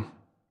 darling.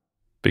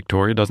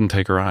 Victoria doesn't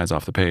take her eyes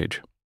off the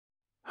page.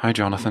 Hi,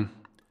 Jonathan.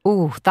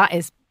 Ooh,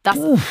 that's...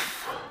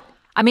 Oof.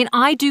 I mean,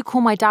 I do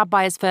call my dad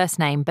by his first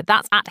name, but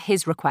that's at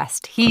his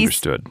request.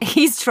 Understood.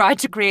 He's tried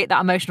to create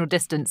that emotional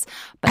distance,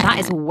 but that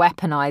is a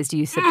weaponized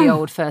use of the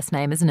old first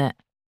name, isn't it?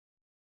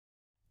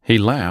 He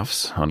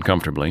laughs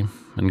uncomfortably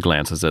and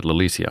glances at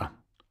Lolicia.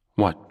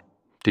 What?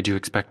 Did you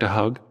expect a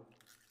hug?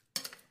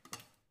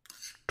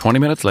 20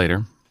 minutes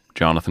later,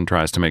 Jonathan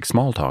tries to make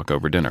small talk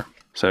over dinner.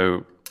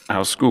 So,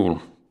 how's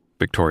school?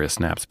 Victoria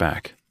snaps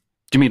back.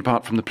 Do you mean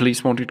apart from the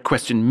police wanting to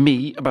question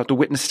me about the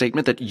witness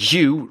statement that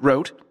you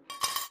wrote?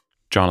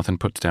 Jonathan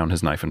puts down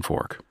his knife and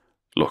fork.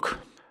 Look,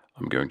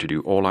 I'm going to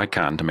do all I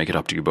can to make it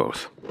up to you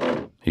both.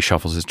 He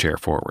shuffles his chair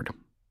forward,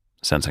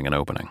 sensing an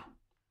opening.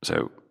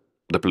 So,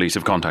 the police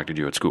have contacted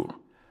you at school?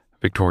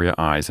 Victoria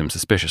eyes him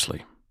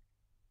suspiciously.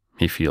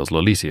 He feels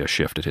Lolicia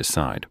shift at his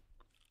side.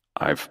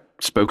 I've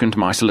spoken to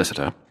my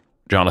solicitor.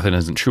 Jonathan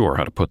isn't sure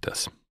how to put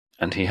this.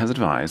 And he has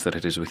advised that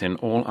it is within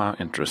all our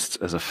interests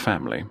as a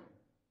family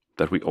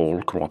that we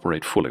all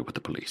cooperate fully with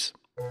the police.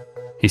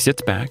 He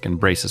sits back and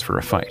braces for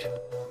a fight,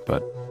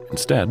 but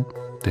instead,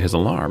 to his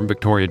alarm,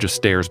 Victoria just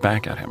stares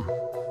back at him,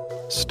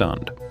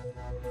 stunned.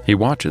 He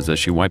watches as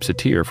she wipes a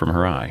tear from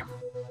her eye,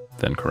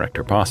 then correct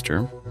her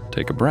posture,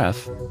 take a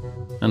breath,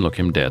 and look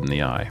him dead in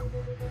the eye.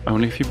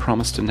 Only if you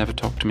promise to never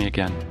talk to me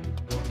again.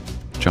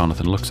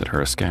 Jonathan looks at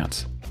her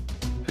askance.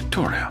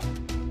 Victoria.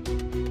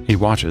 He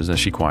watches as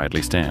she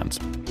quietly stands,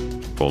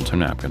 folds her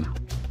napkin,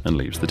 and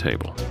leaves the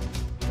table.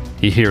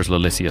 He hears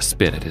Lolicia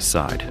spit at his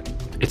side.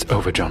 It's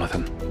over,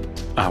 Jonathan.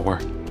 Our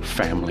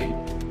family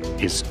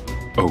is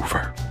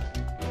over.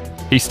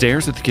 He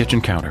stares at the kitchen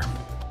counter.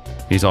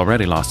 He's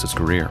already lost his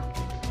career.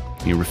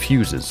 He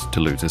refuses to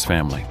lose his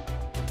family.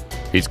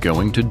 He's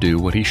going to do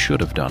what he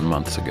should have done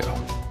months ago.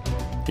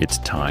 It's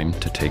time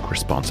to take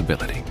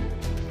responsibility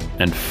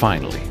and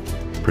finally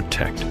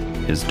protect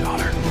his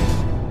daughter.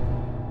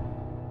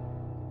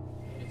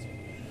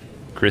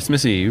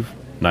 Christmas Eve,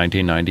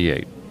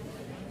 1998.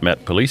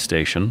 Met Police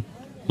Station,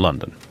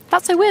 London.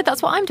 That's so weird.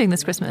 That's what I'm doing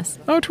this Christmas.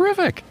 Oh,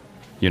 terrific.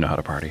 You know how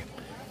to party.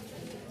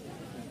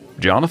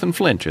 Jonathan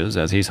flinches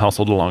as he's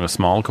hustled along a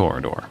small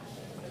corridor.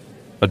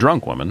 A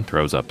drunk woman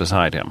throws up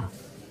beside him.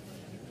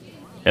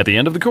 At the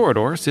end of the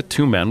corridor sit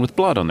two men with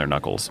blood on their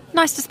knuckles.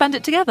 Nice to spend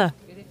it together.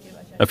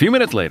 A few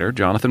minutes later,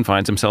 Jonathan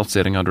finds himself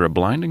sitting under a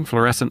blinding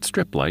fluorescent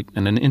strip light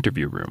in an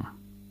interview room.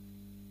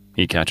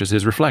 He catches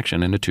his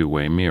reflection in a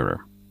two-way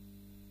mirror.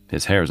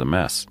 His hair's a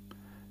mess.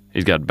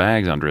 He's got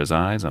bags under his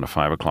eyes and a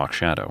 5 o'clock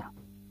shadow.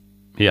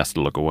 He has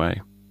to look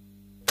away.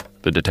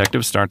 The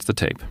detective starts the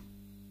tape.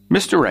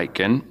 Mr.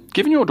 Aitken,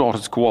 given your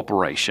daughter's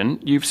cooperation,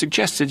 you've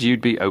suggested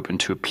you'd be open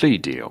to a plea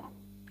deal.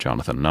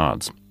 Jonathan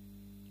nods.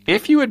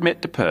 If you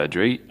admit to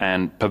perjury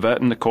and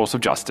perverting the course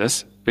of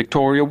justice,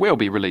 Victoria will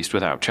be released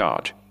without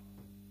charge.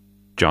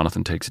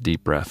 Jonathan takes a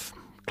deep breath,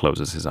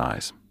 closes his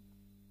eyes.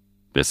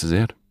 This is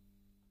it.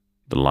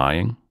 The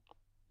lying,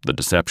 the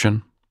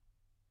deception,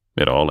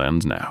 it all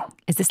ends now.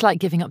 Is this like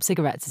giving up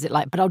cigarettes? Is it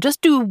like, but I'll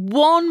just do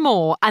one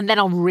more and then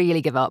I'll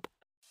really give up?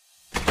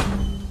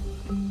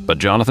 But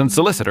Jonathan's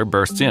solicitor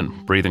bursts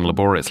in, breathing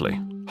laboriously.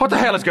 What the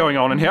hell is going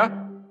on in here?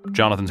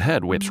 Jonathan's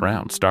head whips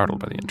round, startled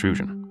by the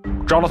intrusion.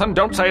 Jonathan,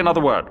 don't say another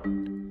word.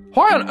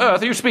 Why on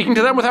earth are you speaking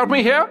to them without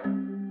me here?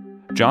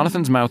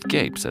 Jonathan's mouth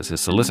gapes as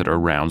his solicitor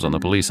rounds on the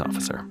police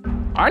officer.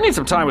 I need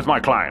some time with my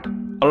client.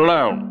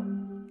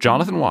 Alone.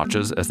 Jonathan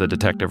watches as the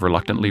detective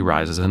reluctantly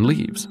rises and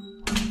leaves.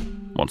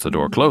 Once the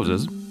door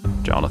closes,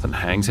 Jonathan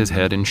hangs his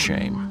head in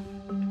shame.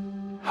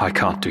 I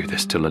can't do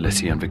this to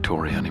Lalicia and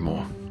Victoria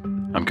anymore.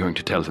 I'm going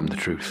to tell them the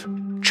truth.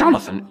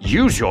 Jonathan,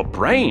 use your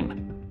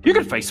brain. You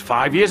could face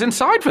 5 years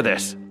inside for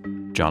this.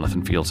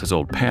 Jonathan feels his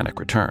old panic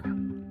return.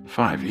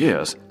 5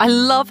 years? I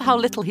love how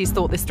little he's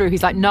thought this through.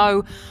 He's like,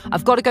 no,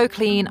 I've got to go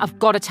clean. I've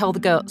got to tell the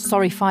girl.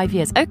 Sorry, 5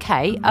 years.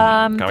 Okay,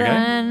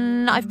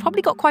 then I've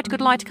probably got quite a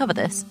good lie to cover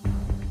this.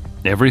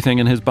 Everything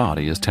in his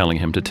body is telling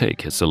him to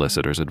take his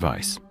solicitor's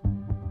advice.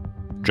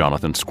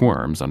 Jonathan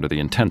squirms under the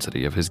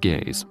intensity of his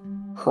gaze.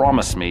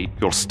 Promise me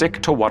you'll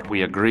stick to what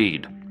we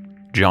agreed.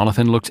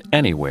 Jonathan looks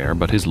anywhere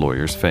but his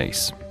lawyer's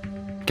face.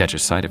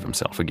 Catches sight of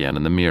himself again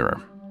in the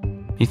mirror.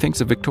 He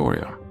thinks of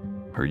Victoria,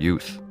 her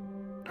youth,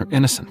 her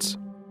innocence.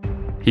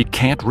 He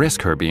can't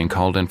risk her being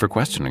called in for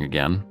questioning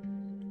again,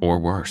 or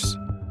worse.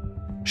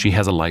 She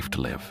has a life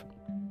to live.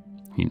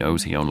 He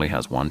knows he only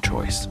has one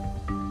choice.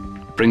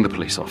 Bring the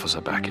police officer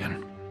back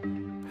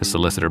in. His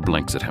solicitor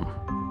blinks at him,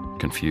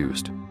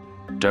 confused.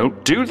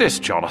 Don't do this,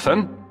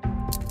 Jonathan.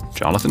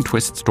 Jonathan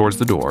twists towards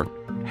the door,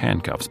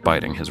 handcuffs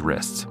biting his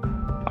wrists.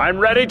 I'm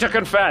ready to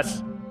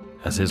confess.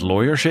 As his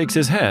lawyer shakes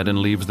his head and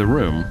leaves the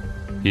room,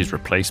 he's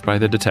replaced by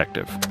the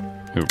detective,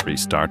 who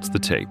restarts the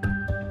tape.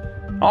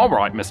 All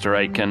right, Mr.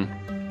 Aitken,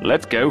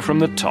 let's go from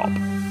the top.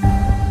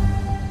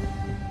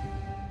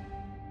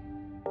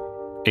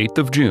 8th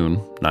of June,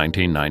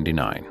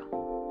 1999.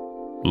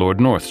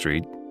 Lord North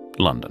Street,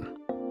 London.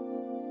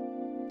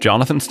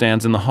 Jonathan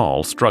stands in the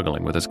hall,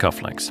 struggling with his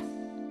cufflinks.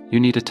 You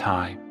need a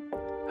tie.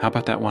 How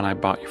about that one I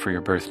bought you for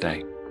your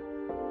birthday?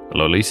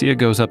 Lalicia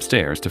goes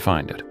upstairs to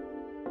find it.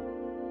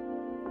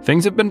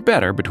 Things have been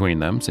better between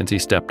them since he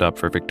stepped up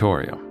for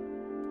Victoria.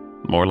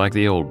 More like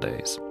the old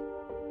days.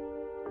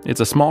 It's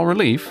a small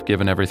relief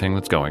given everything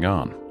that's going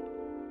on.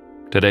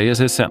 Today is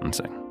his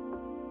sentencing.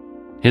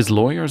 His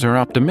lawyers are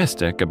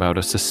optimistic about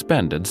a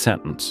suspended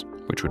sentence,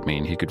 which would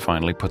mean he could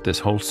finally put this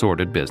whole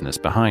sordid business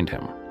behind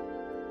him,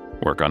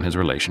 work on his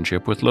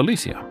relationship with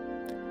Lalicia,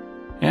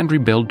 and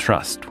rebuild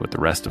trust with the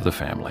rest of the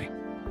family.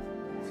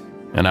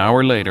 An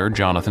hour later,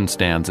 Jonathan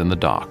stands in the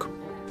dock.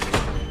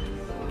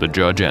 The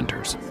judge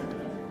enters.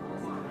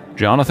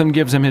 Jonathan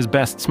gives him his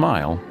best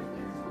smile,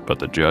 but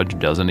the judge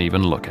doesn't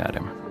even look at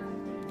him.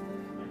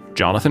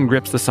 Jonathan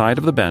grips the side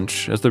of the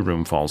bench as the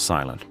room falls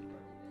silent.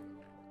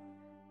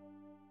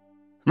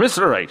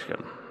 Mr.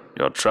 Aitken,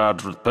 you're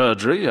charged with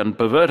perjury and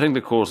perverting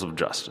the course of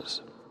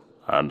justice.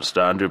 I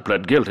understand you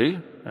pled guilty,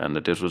 and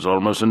that it was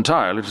almost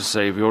entirely to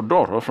save your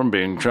daughter from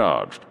being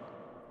charged.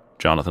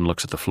 Jonathan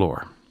looks at the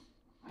floor.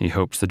 He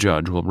hopes the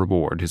judge will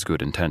reward his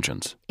good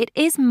intentions. It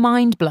is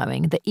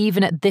mind-blowing that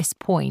even at this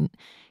point,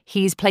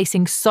 he's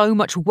placing so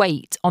much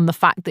weight on the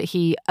fact that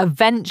he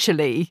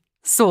eventually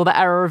saw the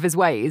error of his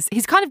ways.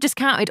 He's kind of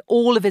discounted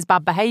all of his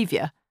bad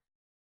behaviour.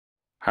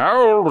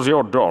 How old was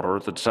your daughter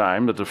at the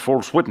time that the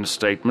false witness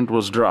statement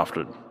was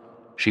drafted?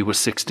 She was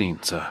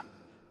 16, sir.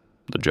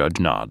 The judge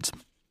nods.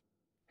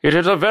 It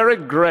is a very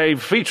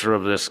grave feature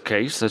of this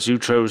case that you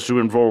chose to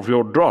involve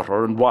your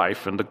daughter and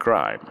wife in the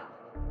crime.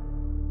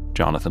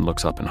 Jonathan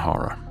looks up in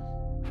horror.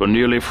 For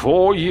nearly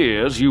 4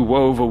 years you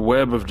wove a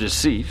web of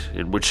deceit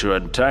in which you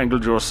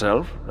entangled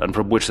yourself and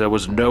from which there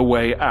was no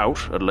way out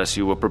unless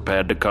you were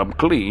prepared to come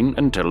clean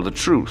and tell the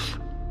truth.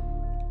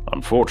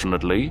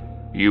 Unfortunately,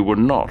 you were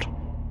not.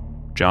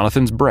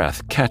 Jonathan's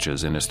breath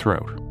catches in his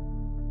throat.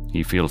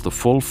 He feels the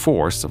full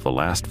force of the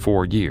last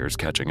 4 years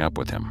catching up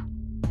with him.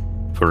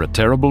 For a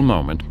terrible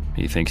moment,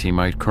 he thinks he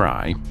might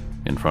cry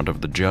in front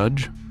of the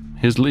judge,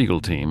 his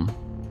legal team,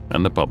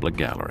 and the public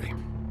gallery.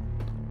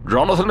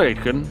 Jonathan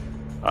Aitken,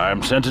 I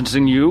am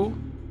sentencing you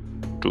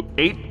to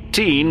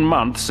 18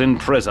 months in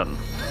prison.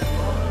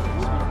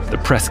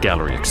 The press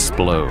gallery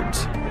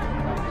explodes.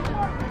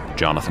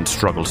 Jonathan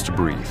struggles to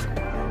breathe.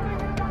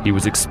 He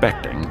was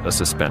expecting a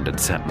suspended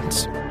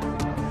sentence.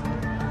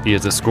 He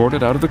is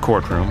escorted out of the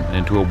courtroom and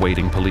into a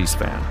waiting police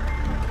van.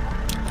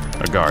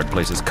 A guard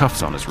places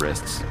cuffs on his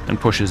wrists and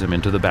pushes him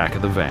into the back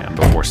of the van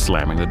before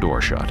slamming the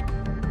door shut,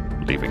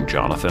 leaving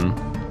Jonathan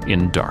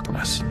in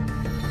darkness.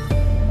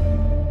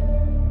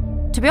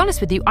 To be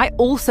honest with you, I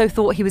also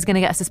thought he was going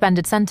to get a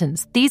suspended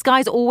sentence. These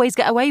guys always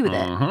get away with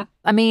it.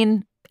 I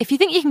mean, if you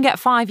think you can get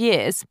 5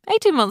 years,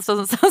 18 months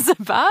doesn't sound so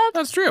bad.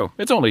 That's true.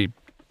 It's only,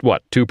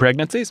 2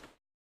 pregnancies?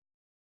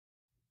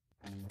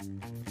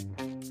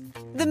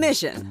 The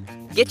mission.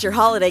 Get your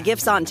holiday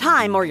gifts on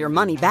time or your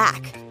money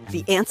back.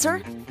 The answer?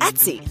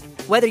 Etsy.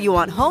 Whether you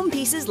want home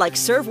pieces like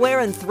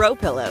serveware and throw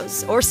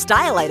pillows or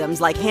style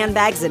items like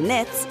handbags and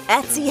knits,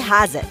 Etsy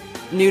has it.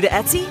 New to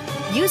Etsy?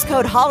 Use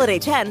code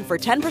HOLIDAY10 for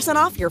 10%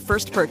 off your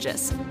first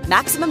purchase.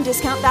 Maximum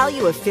discount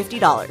value of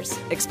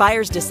 $50.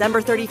 Expires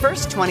December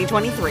 31st,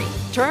 2023.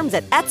 Terms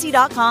at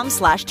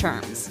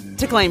etsy.com/terms.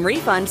 To claim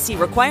refund, see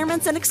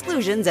requirements and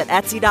exclusions at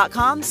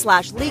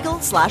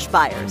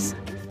etsy.com/legal/buyers.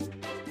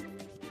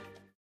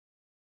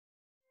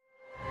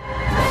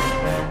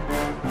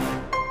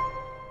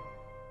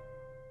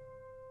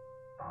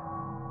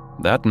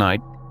 That night,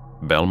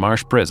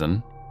 Belmarsh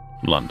Prison,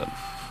 London.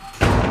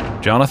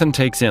 Jonathan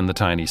takes in the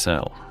tiny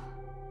cell,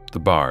 the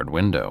barred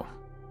window,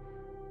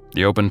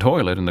 the open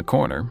toilet in the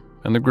corner,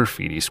 and the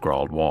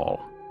graffiti-scrawled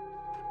wall.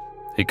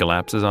 He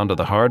collapses onto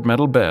the hard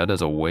metal bed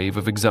as a wave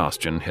of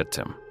exhaustion hits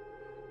him.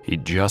 He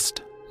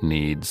just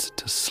needs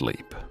to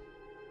sleep.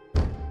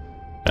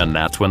 And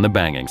that's when the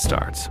banging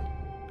starts,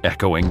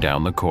 echoing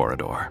down the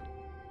corridor.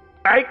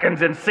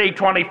 Aitken's in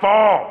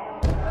C-24!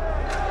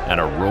 And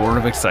a roar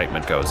of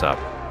excitement goes up.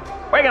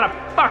 We're gonna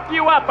fuck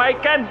you up,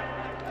 Aitken!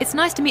 It's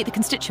nice to meet the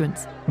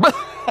constituents.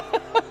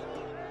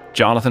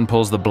 Jonathan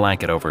pulls the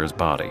blanket over his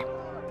body.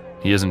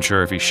 He isn't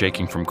sure if he's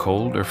shaking from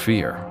cold or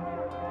fear.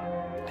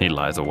 He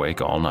lies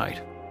awake all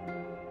night.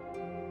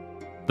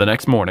 The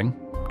next morning,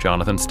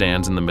 Jonathan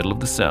stands in the middle of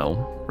the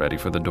cell, ready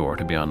for the door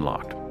to be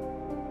unlocked.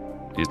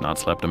 He's not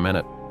slept a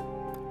minute.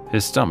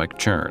 His stomach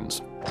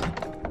churns.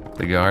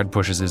 The guard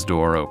pushes his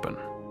door open.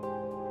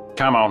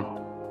 Come on,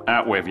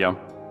 out with you.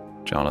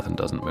 Jonathan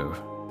doesn't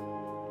move.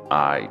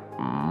 I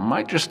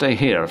might just stay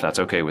here if that's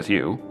okay with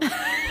you.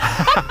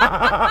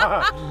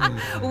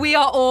 We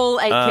are all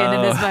Aitken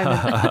in this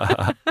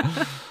moment.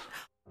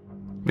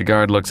 The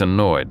guard looks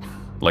annoyed,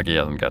 like he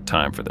hasn't got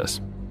time for this.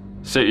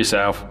 Sit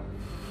yourself.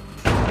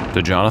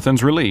 To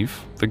Jonathan's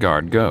relief, the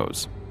guard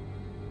goes.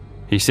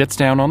 He sits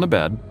down on the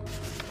bed,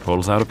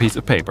 pulls out a piece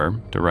of paper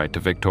to write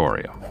to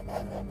Victoria.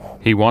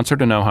 He wants her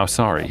to know how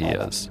sorry he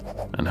is,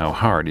 and how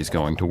hard he's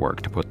going to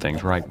work to put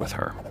things right with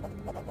her.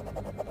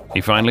 He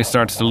finally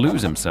starts to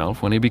lose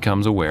himself when he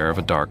becomes aware of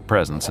a dark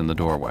presence in the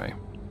doorway.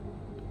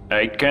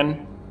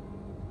 Aitken?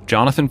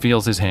 Jonathan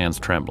feels his hands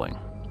trembling.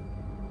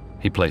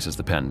 He places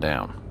the pen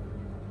down,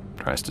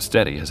 tries to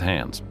steady his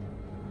hands.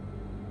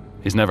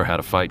 He's never had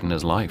a fight in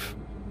his life.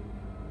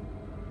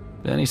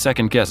 Then he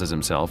second-guesses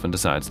himself and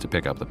decides to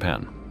pick up the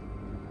pen.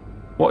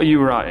 What are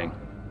you writing?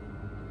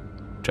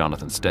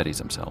 Jonathan steadies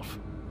himself.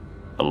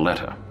 A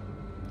letter.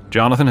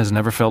 Jonathan has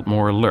never felt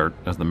more alert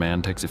as the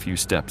man takes a few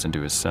steps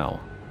into his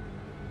cell.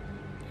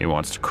 He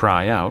wants to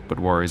cry out, but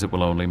worries it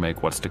will only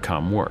make what's to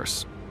come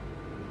worse.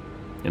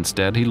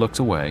 Instead, he looks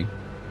away,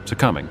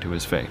 succumbing to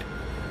his fate.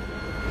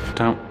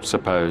 Don't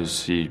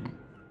suppose you'd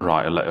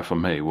write a letter for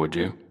me, would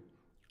you?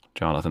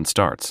 Jonathan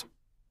starts.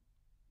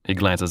 He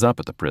glances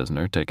up at the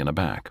prisoner, taken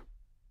aback.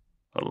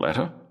 A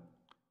letter?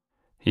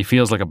 He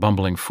feels like a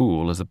bumbling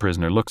fool as the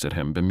prisoner looks at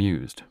him,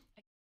 bemused.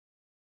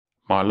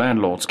 My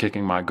landlord's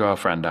kicking my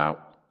girlfriend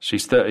out.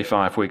 She's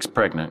 35 weeks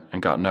pregnant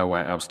and got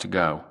nowhere else to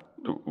go.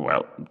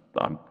 Well,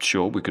 I'm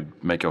sure we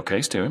could make your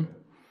case to him.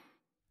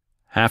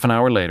 Half an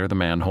hour later, the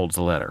man holds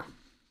the letter.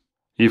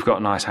 You've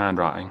got nice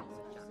handwriting.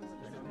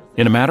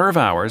 In a matter of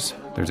hours,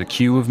 there's a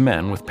queue of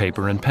men with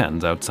paper and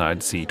pens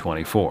outside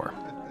C-24.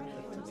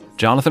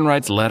 Jonathan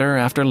writes letter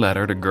after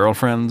letter to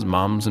girlfriends,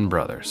 mums, and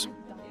brothers.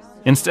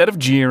 Instead of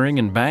jeering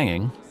and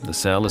banging, the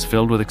cell is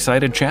filled with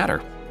excited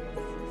chatter.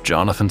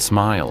 Jonathan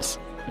smiles,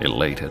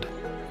 elated.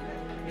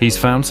 He's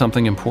found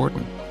something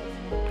important,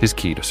 his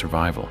key to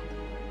survival.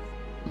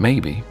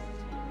 Maybe,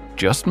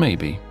 just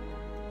maybe,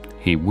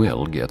 he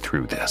will get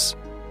through this.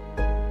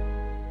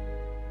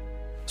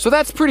 So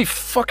that's pretty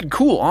fucking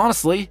cool,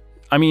 honestly.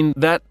 I mean,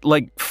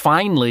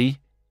 finally,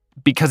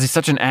 because he's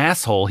such an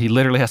asshole, he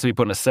literally has to be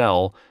put in a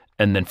cell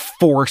and then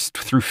forced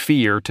through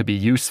fear to be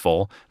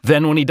useful.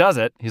 Then when he does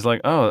it, he's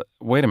like, oh,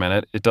 wait a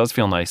minute, it does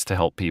feel nice to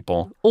help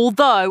people.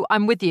 Although,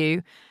 I'm with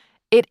you,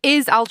 it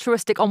is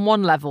altruistic on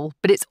one level,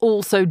 but it's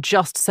also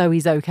just so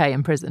he's okay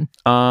in prison.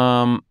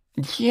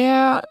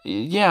 Yeah.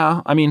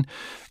 I mean,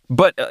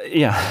 but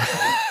yeah.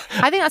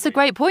 I think that's a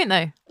great point,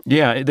 though.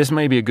 Yeah, this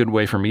may be a good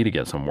way for me to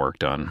get some work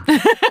done.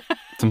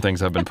 Some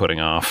things I've been putting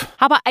off.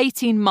 How about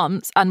 18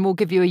 months and we'll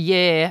give you a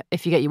year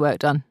if you get your work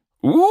done?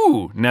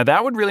 Ooh, now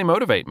that would really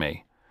motivate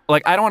me.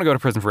 Like, I don't want to go to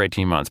prison for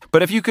 18 months,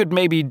 but if you could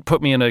maybe put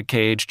me in a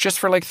cage just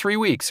for like 3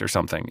 weeks or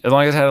something, as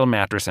long as it had a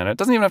mattress in it, it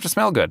doesn't even have to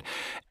smell good.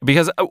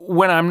 Because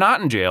when I'm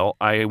not in jail,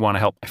 I want to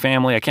help my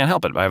family. I can't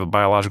help it. I have a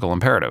biological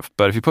imperative.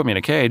 But if you put me in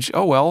a cage,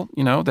 oh, well,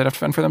 they'd have to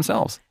fend for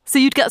themselves. So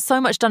you'd get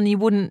so much done,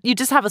 you'd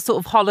just have a sort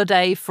of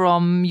holiday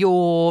from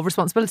your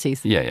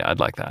responsibilities? Yeah, I'd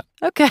like that.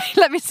 Okay,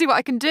 let me see what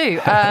I can do.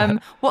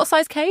 What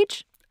size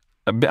cage?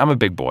 I'm a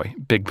big boy.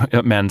 Big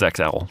men's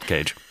XL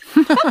cage.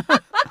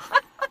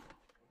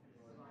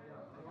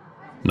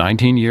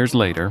 19 years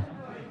later,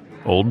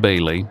 Old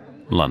Bailey,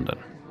 London.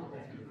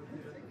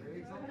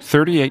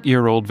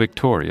 38-year-old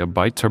Victoria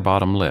bites her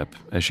bottom lip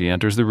as she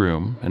enters the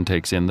room and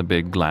takes in the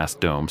big glass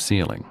dome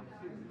ceiling.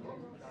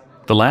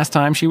 The last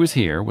time she was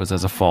here was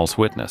as a false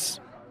witness,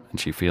 and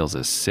she feels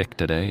as sick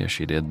today as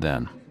she did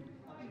then.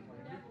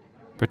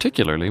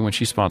 Particularly when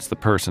she spots the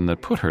person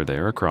that put her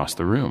there across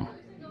the room.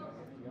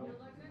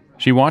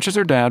 She watches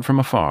her dad from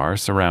afar,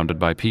 surrounded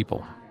by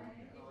people.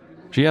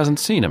 She hasn't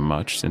seen him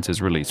much since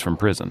his release from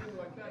prison.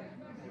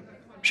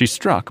 She's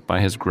struck by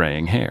his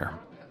graying hair,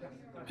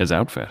 his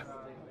outfit.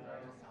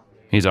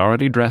 He's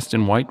already dressed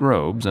in white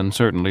robes and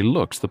certainly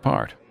looks the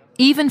part.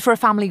 Even for a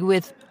family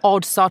with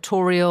odd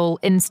sartorial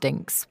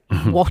instincts,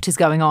 what is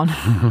going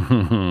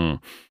on?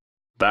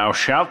 Thou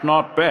shalt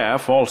not bear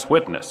false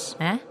witness.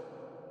 Eh?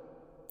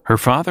 Her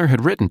father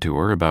had written to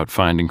her about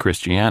finding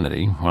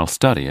Christianity while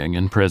studying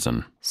in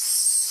prison.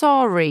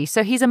 Sorry,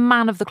 so he's a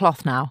man of the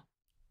cloth now?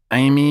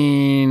 I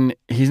mean,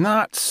 he's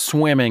not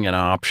swimming in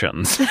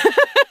options.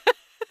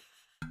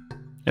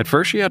 At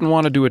first she hadn't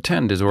wanted to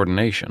attend his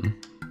ordination,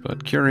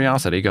 but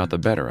curiosity got the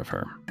better of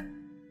her.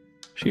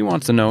 She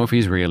wants to know if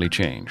he's really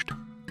changed.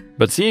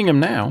 But seeing him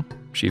now,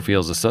 she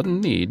feels a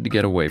sudden need to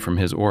get away from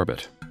his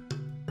orbit.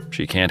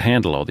 She can't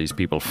handle all these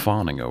people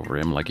fawning over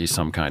him like he's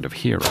some kind of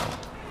hero.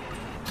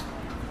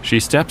 She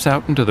steps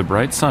out into the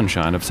bright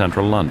sunshine of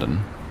central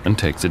London and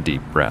takes a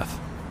deep breath,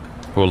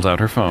 pulls out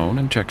her phone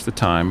and checks the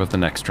time of the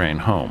next train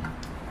home.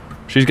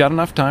 She's got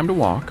enough time to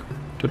walk,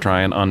 to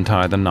try and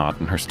untie the knot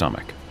in her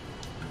stomach.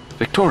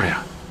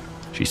 Victoria!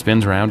 She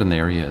spins round and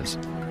there he is,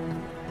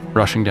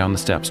 rushing down the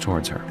steps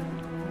towards her.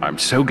 I'm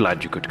so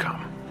glad you could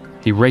come.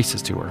 He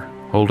races to her,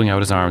 holding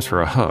out his arms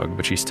for a hug,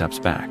 but she steps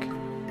back.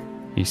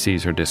 He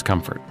sees her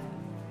discomfort.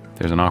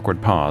 There's an awkward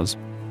pause.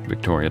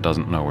 Victoria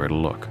doesn't know where to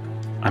look.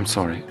 I'm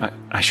sorry.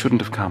 I shouldn't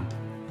have come.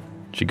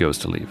 She goes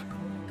to leave.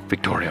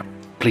 Victoria,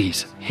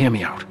 please, hear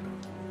me out.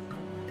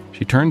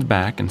 She turns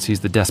back and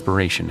sees the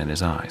desperation in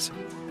his eyes.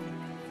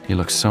 He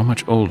looks so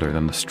much older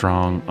than the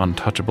strong,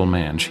 untouchable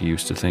man she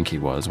used to think he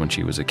was when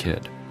she was a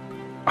kid.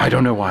 I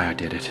don't know why I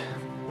did it.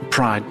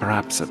 Pride,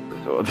 perhaps,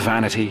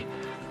 vanity,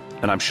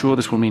 and I'm sure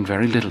this will mean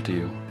very little to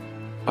you.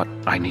 But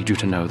I need you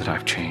to know that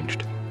I've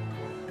changed.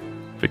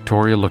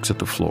 Victoria looks at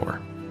the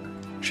floor.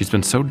 She's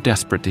been so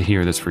desperate to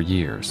hear this for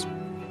years.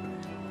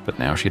 But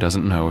now she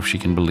doesn't know if she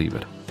can believe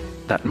it.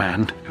 That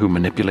man who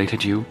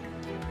manipulated you,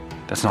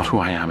 that's not who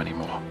I am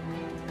anymore.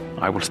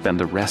 I will spend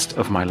the rest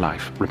of my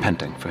life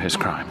repenting for his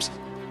crimes.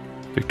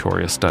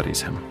 Victoria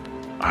studies him.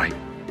 I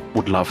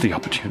would love the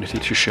opportunity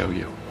to show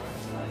you.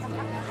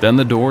 Then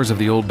the doors of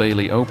the Old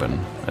Bailey open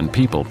and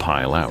people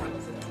pile out,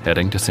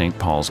 heading to St.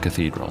 Paul's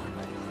Cathedral.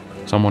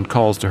 Someone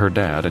calls to her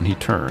dad and he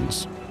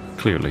turns,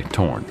 clearly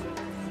torn.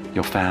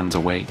 Your fans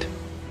await.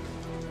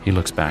 He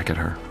looks back at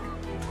her.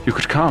 You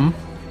could come.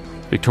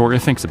 Victoria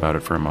thinks about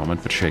it for a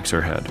moment but shakes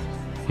her head.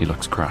 He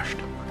looks crushed.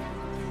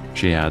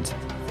 She adds,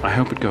 I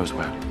hope it goes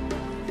well.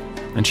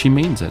 And she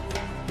means it.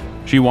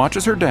 She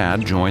watches her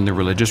dad join the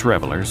religious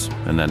revelers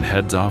and then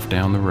heads off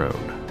down the road,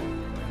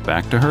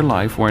 back to her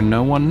life where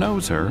no one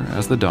knows her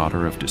as the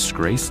daughter of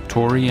disgraced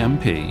Tory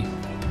MP,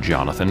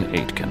 Jonathan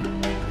Aitken.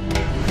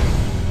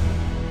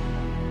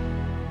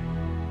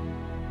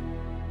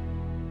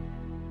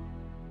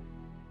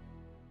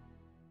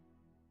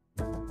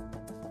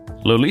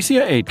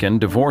 Lolicia Aitken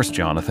divorced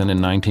Jonathan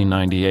in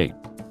 1998,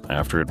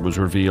 after it was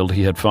revealed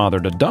he had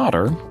fathered a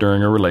daughter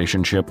during a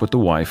relationship with the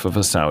wife of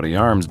a Saudi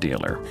arms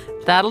dealer.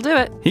 That'll do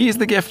it. He's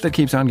the gift that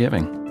keeps on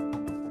giving.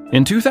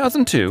 In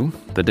 2002,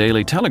 the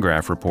Daily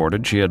Telegraph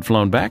reported she had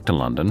flown back to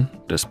London,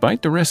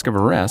 despite the risk of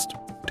arrest,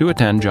 to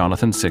attend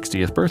Jonathan's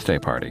 60th birthday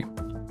party.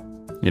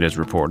 It is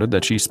reported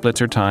that she splits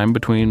her time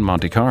between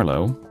Monte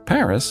Carlo,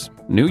 Paris,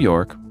 New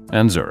York,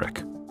 and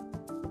Zurich.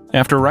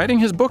 After writing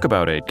his book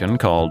about Aitken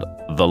called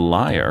The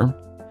Liar,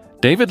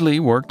 David Leigh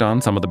worked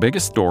on some of the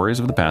biggest stories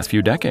of the past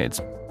few decades.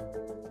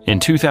 In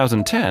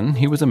 2010,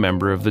 he was a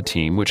member of the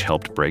team which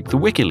helped break the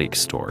WikiLeaks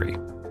story.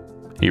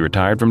 He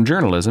retired from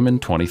journalism in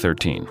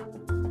 2013.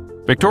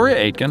 Victoria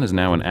Aitken is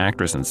now an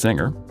actress and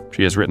singer.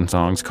 She has written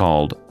songs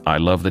called I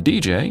Love the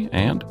DJ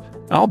and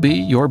I'll Be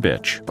Your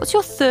Bitch. What's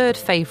your third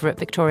favourite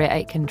Victoria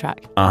Aitken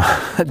track?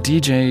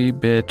 DJ,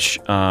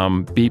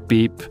 bitch, beep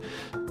beep,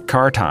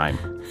 car time.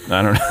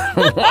 I don't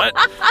know. What?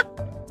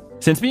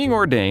 Since being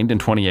ordained in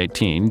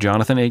 2018,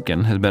 Jonathan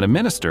Aitken has been a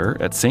minister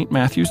at St.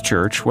 Matthew's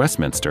Church,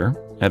 Westminster,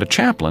 and a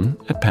chaplain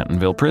at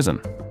Pentonville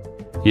Prison.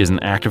 He is an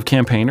active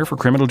campaigner for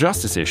criminal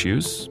justice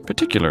issues,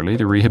 particularly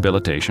the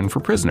rehabilitation for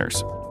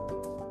prisoners.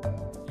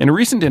 In a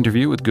recent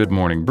interview with Good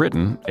Morning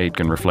Britain,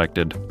 Aitken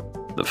reflected,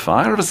 The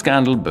fire of a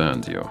scandal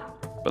burns you,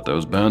 but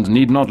those burns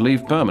need not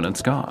leave permanent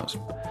scars.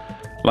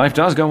 Life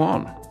does go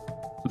on.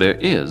 There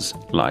is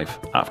life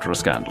after a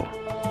scandal.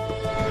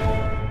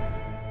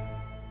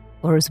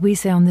 Or as we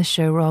say on this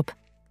show, Rob,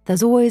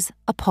 there's always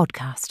a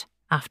podcast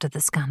after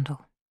the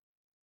scandal.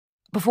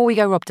 Before we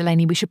go, Rob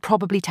Delaney, we should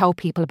probably tell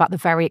people about the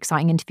very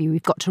exciting interview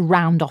we've got to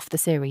round off the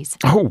series.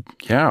 Oh,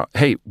 yeah.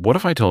 Hey, what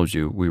if I told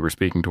you we were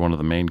speaking to one of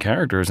the main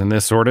characters in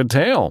this sordid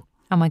tale?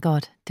 Oh my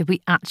God, did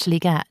we actually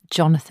get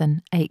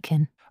Jonathan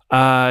Aitken?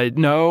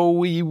 No,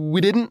 we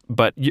didn't,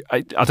 but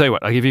I'll tell you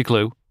what, I'll give you a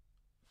clue.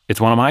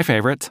 It's one of my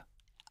favorites.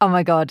 Oh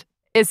my God,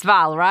 It's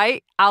Val,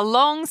 right? Our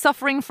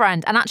long-suffering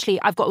friend. And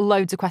actually, I've got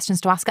loads of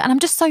questions to ask her. And I'm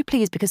just so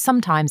pleased because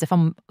sometimes, if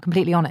I'm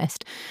completely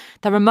honest,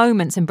 there are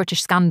moments in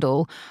British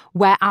Scandal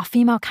where our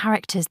female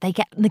characters, they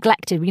get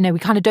neglected. You know, we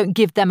kind of don't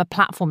give them a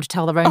platform to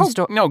tell their own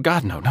story. No,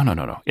 God,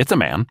 no. It's a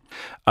man.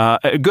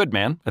 A good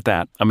man, at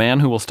that. A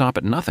man who will stop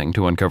at nothing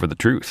to uncover the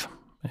truth.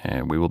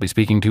 And we will be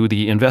speaking to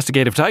the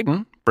investigative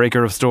titan,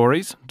 breaker of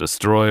stories,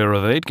 destroyer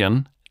of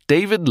Aitken,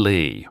 David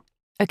Leigh.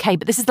 Okay,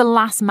 but this is the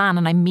last man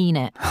and I mean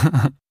it.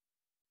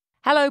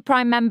 Hello,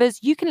 Prime members.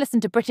 You can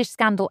listen to British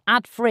Scandal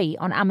ad-free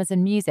on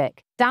Amazon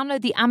Music.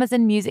 Download the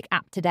Amazon Music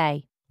app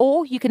today.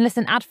 Or you can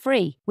listen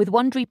ad-free with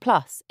Wondery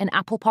Plus in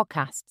Apple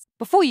Podcasts.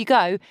 Before you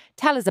go,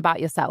 tell us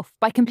about yourself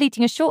by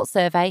completing a short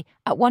survey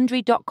at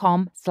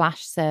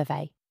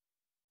wondery.com/survey.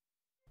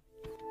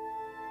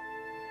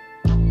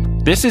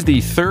 This is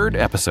the third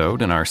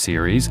episode in our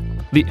series,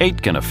 The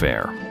Aitken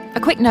Affair. A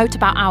quick note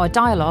about our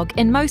dialogue.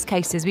 In most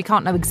cases, we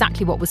can't know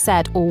exactly what was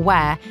said or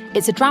where.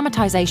 It's a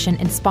dramatisation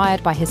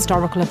inspired by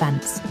historical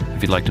events.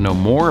 If you'd like to know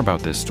more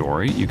about this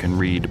story, you can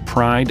read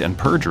Pride and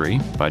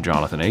Perjury by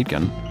Jonathan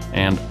Aitken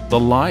and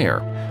The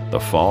Liar, The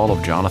Fall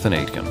of Jonathan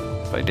Aitken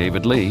by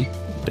David Leigh,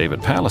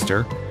 David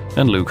Pallister,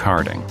 and Luke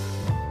Harding.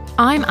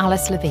 I'm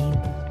Alice Levine.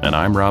 And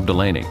I'm Rob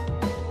Delaney.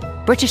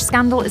 British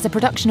Scandal is a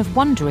production of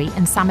Wondery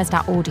and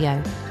Samizdat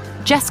Audio.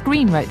 Jess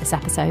Green wrote this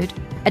episode.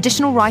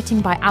 Additional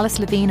writing by Alice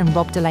Levine and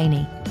Rob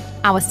Delaney.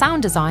 Our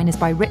sound design is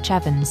by Rich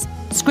Evans.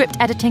 Script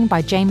editing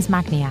by James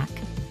Magniak.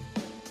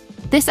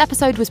 This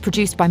episode was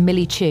produced by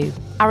Millie Chu.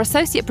 Our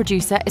associate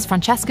producer is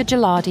Francesca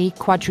Gilardi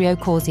Quadrio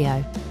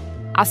Corsio.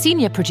 Our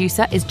senior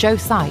producer is Joe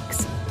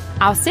Sykes.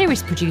 Our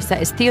series producer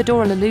is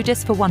Theodora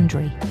Laludis for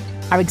Wondery.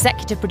 Our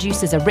executive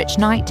producers are Rich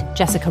Knight,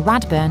 Jessica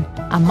Radburn,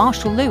 and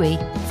Marshall Louis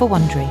for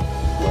Wondery.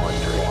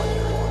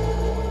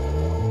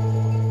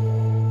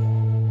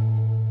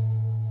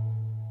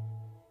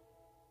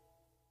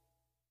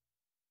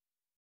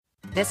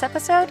 This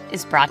episode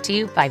is brought to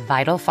you by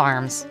Vital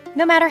Farms.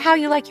 No matter how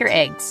you like your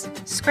eggs,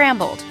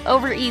 scrambled,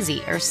 over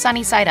easy, or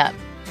sunny side up,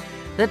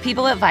 the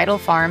people at Vital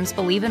Farms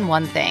believe in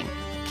one thing,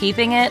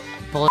 keeping it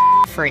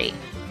bull-free.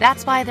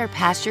 That's why their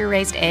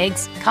pasture-raised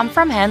eggs come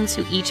from hens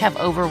who each have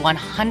over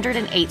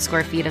 108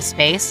 square feet of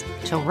space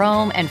to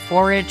roam and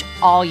forage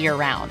all year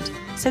round.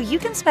 So you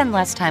can spend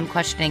less time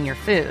questioning your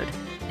food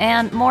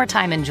and more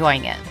time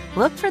enjoying it.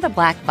 Look for the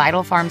black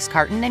Vital Farms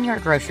carton in your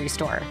grocery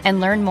store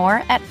and learn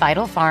more at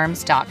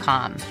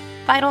vitalfarms.com.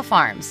 Vital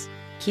Farms,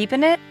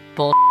 keeping it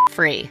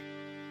bull-free.